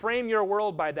got to frame your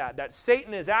world by that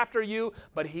Satan is after you,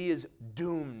 but he is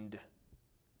doomed.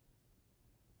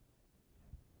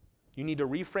 You need to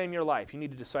reframe your life. You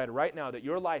need to decide right now that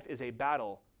your life is a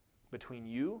battle between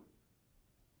you,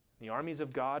 the armies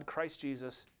of God, Christ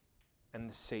Jesus,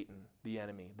 and Satan, the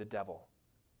enemy, the devil.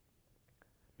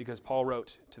 Because Paul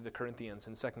wrote to the Corinthians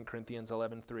in 2 Corinthians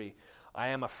 11:3, I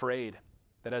am afraid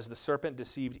that as the serpent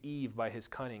deceived Eve by his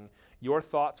cunning, your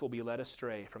thoughts will be led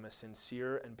astray from a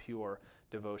sincere and pure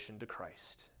devotion to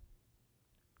Christ.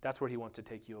 That's where he wants to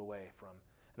take you away from.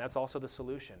 And that's also the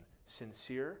solution.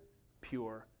 Sincere,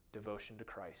 pure devotion to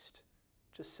Christ.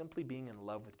 Just simply being in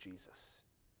love with Jesus.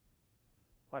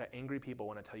 A lot of angry people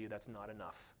want to tell you that's not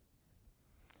enough.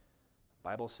 The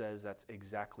Bible says that's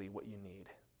exactly what you need.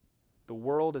 The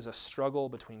world is a struggle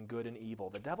between good and evil.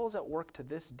 The devil's at work to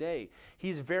this day.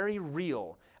 He's very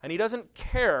real, and he doesn't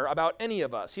care about any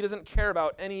of us. He doesn't care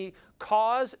about any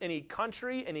cause, any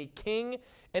country, any king,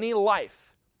 any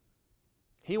life.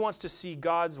 He wants to see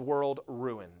God's world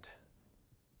ruined.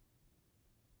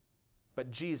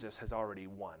 But Jesus has already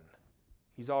won.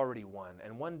 He's already won.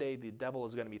 And one day the devil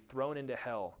is going to be thrown into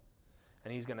hell,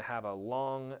 and he's going to have a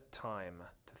long time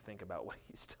to think about what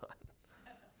he's done.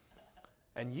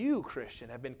 And you, Christian,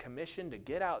 have been commissioned to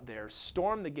get out there,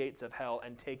 storm the gates of hell,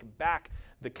 and take back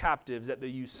the captives that the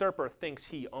usurper thinks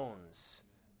he owns.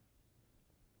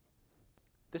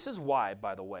 This is why,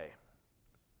 by the way,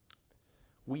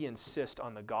 we insist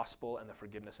on the gospel and the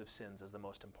forgiveness of sins as the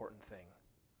most important thing.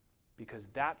 because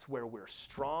that's where we're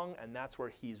strong and that's where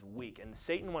he's weak. And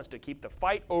Satan wants to keep the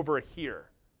fight over here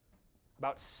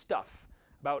about stuff,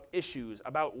 about issues,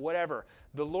 about whatever.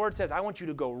 The Lord says, I want you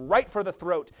to go right for the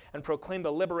throat and proclaim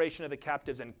the liberation of the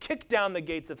captives and kick down the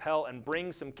gates of hell and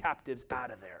bring some captives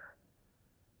out of there.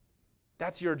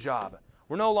 That's your job.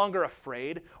 We're no longer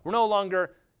afraid. We're no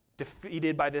longer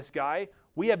defeated by this guy.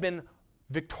 We have been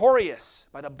victorious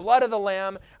by the blood of the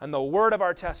Lamb and the word of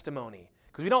our testimony.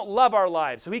 Because we don't love our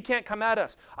lives, so he can't come at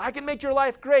us. I can make your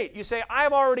life great. You say,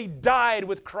 I've already died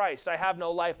with Christ. I have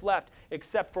no life left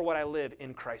except for what I live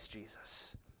in Christ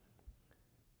Jesus.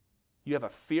 You have a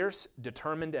fierce,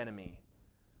 determined enemy.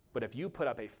 But if you put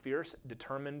up a fierce,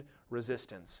 determined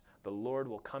resistance, the Lord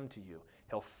will come to you.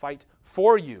 He'll fight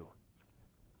for you.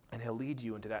 And he'll lead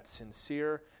you into that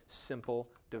sincere, simple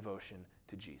devotion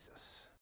to Jesus.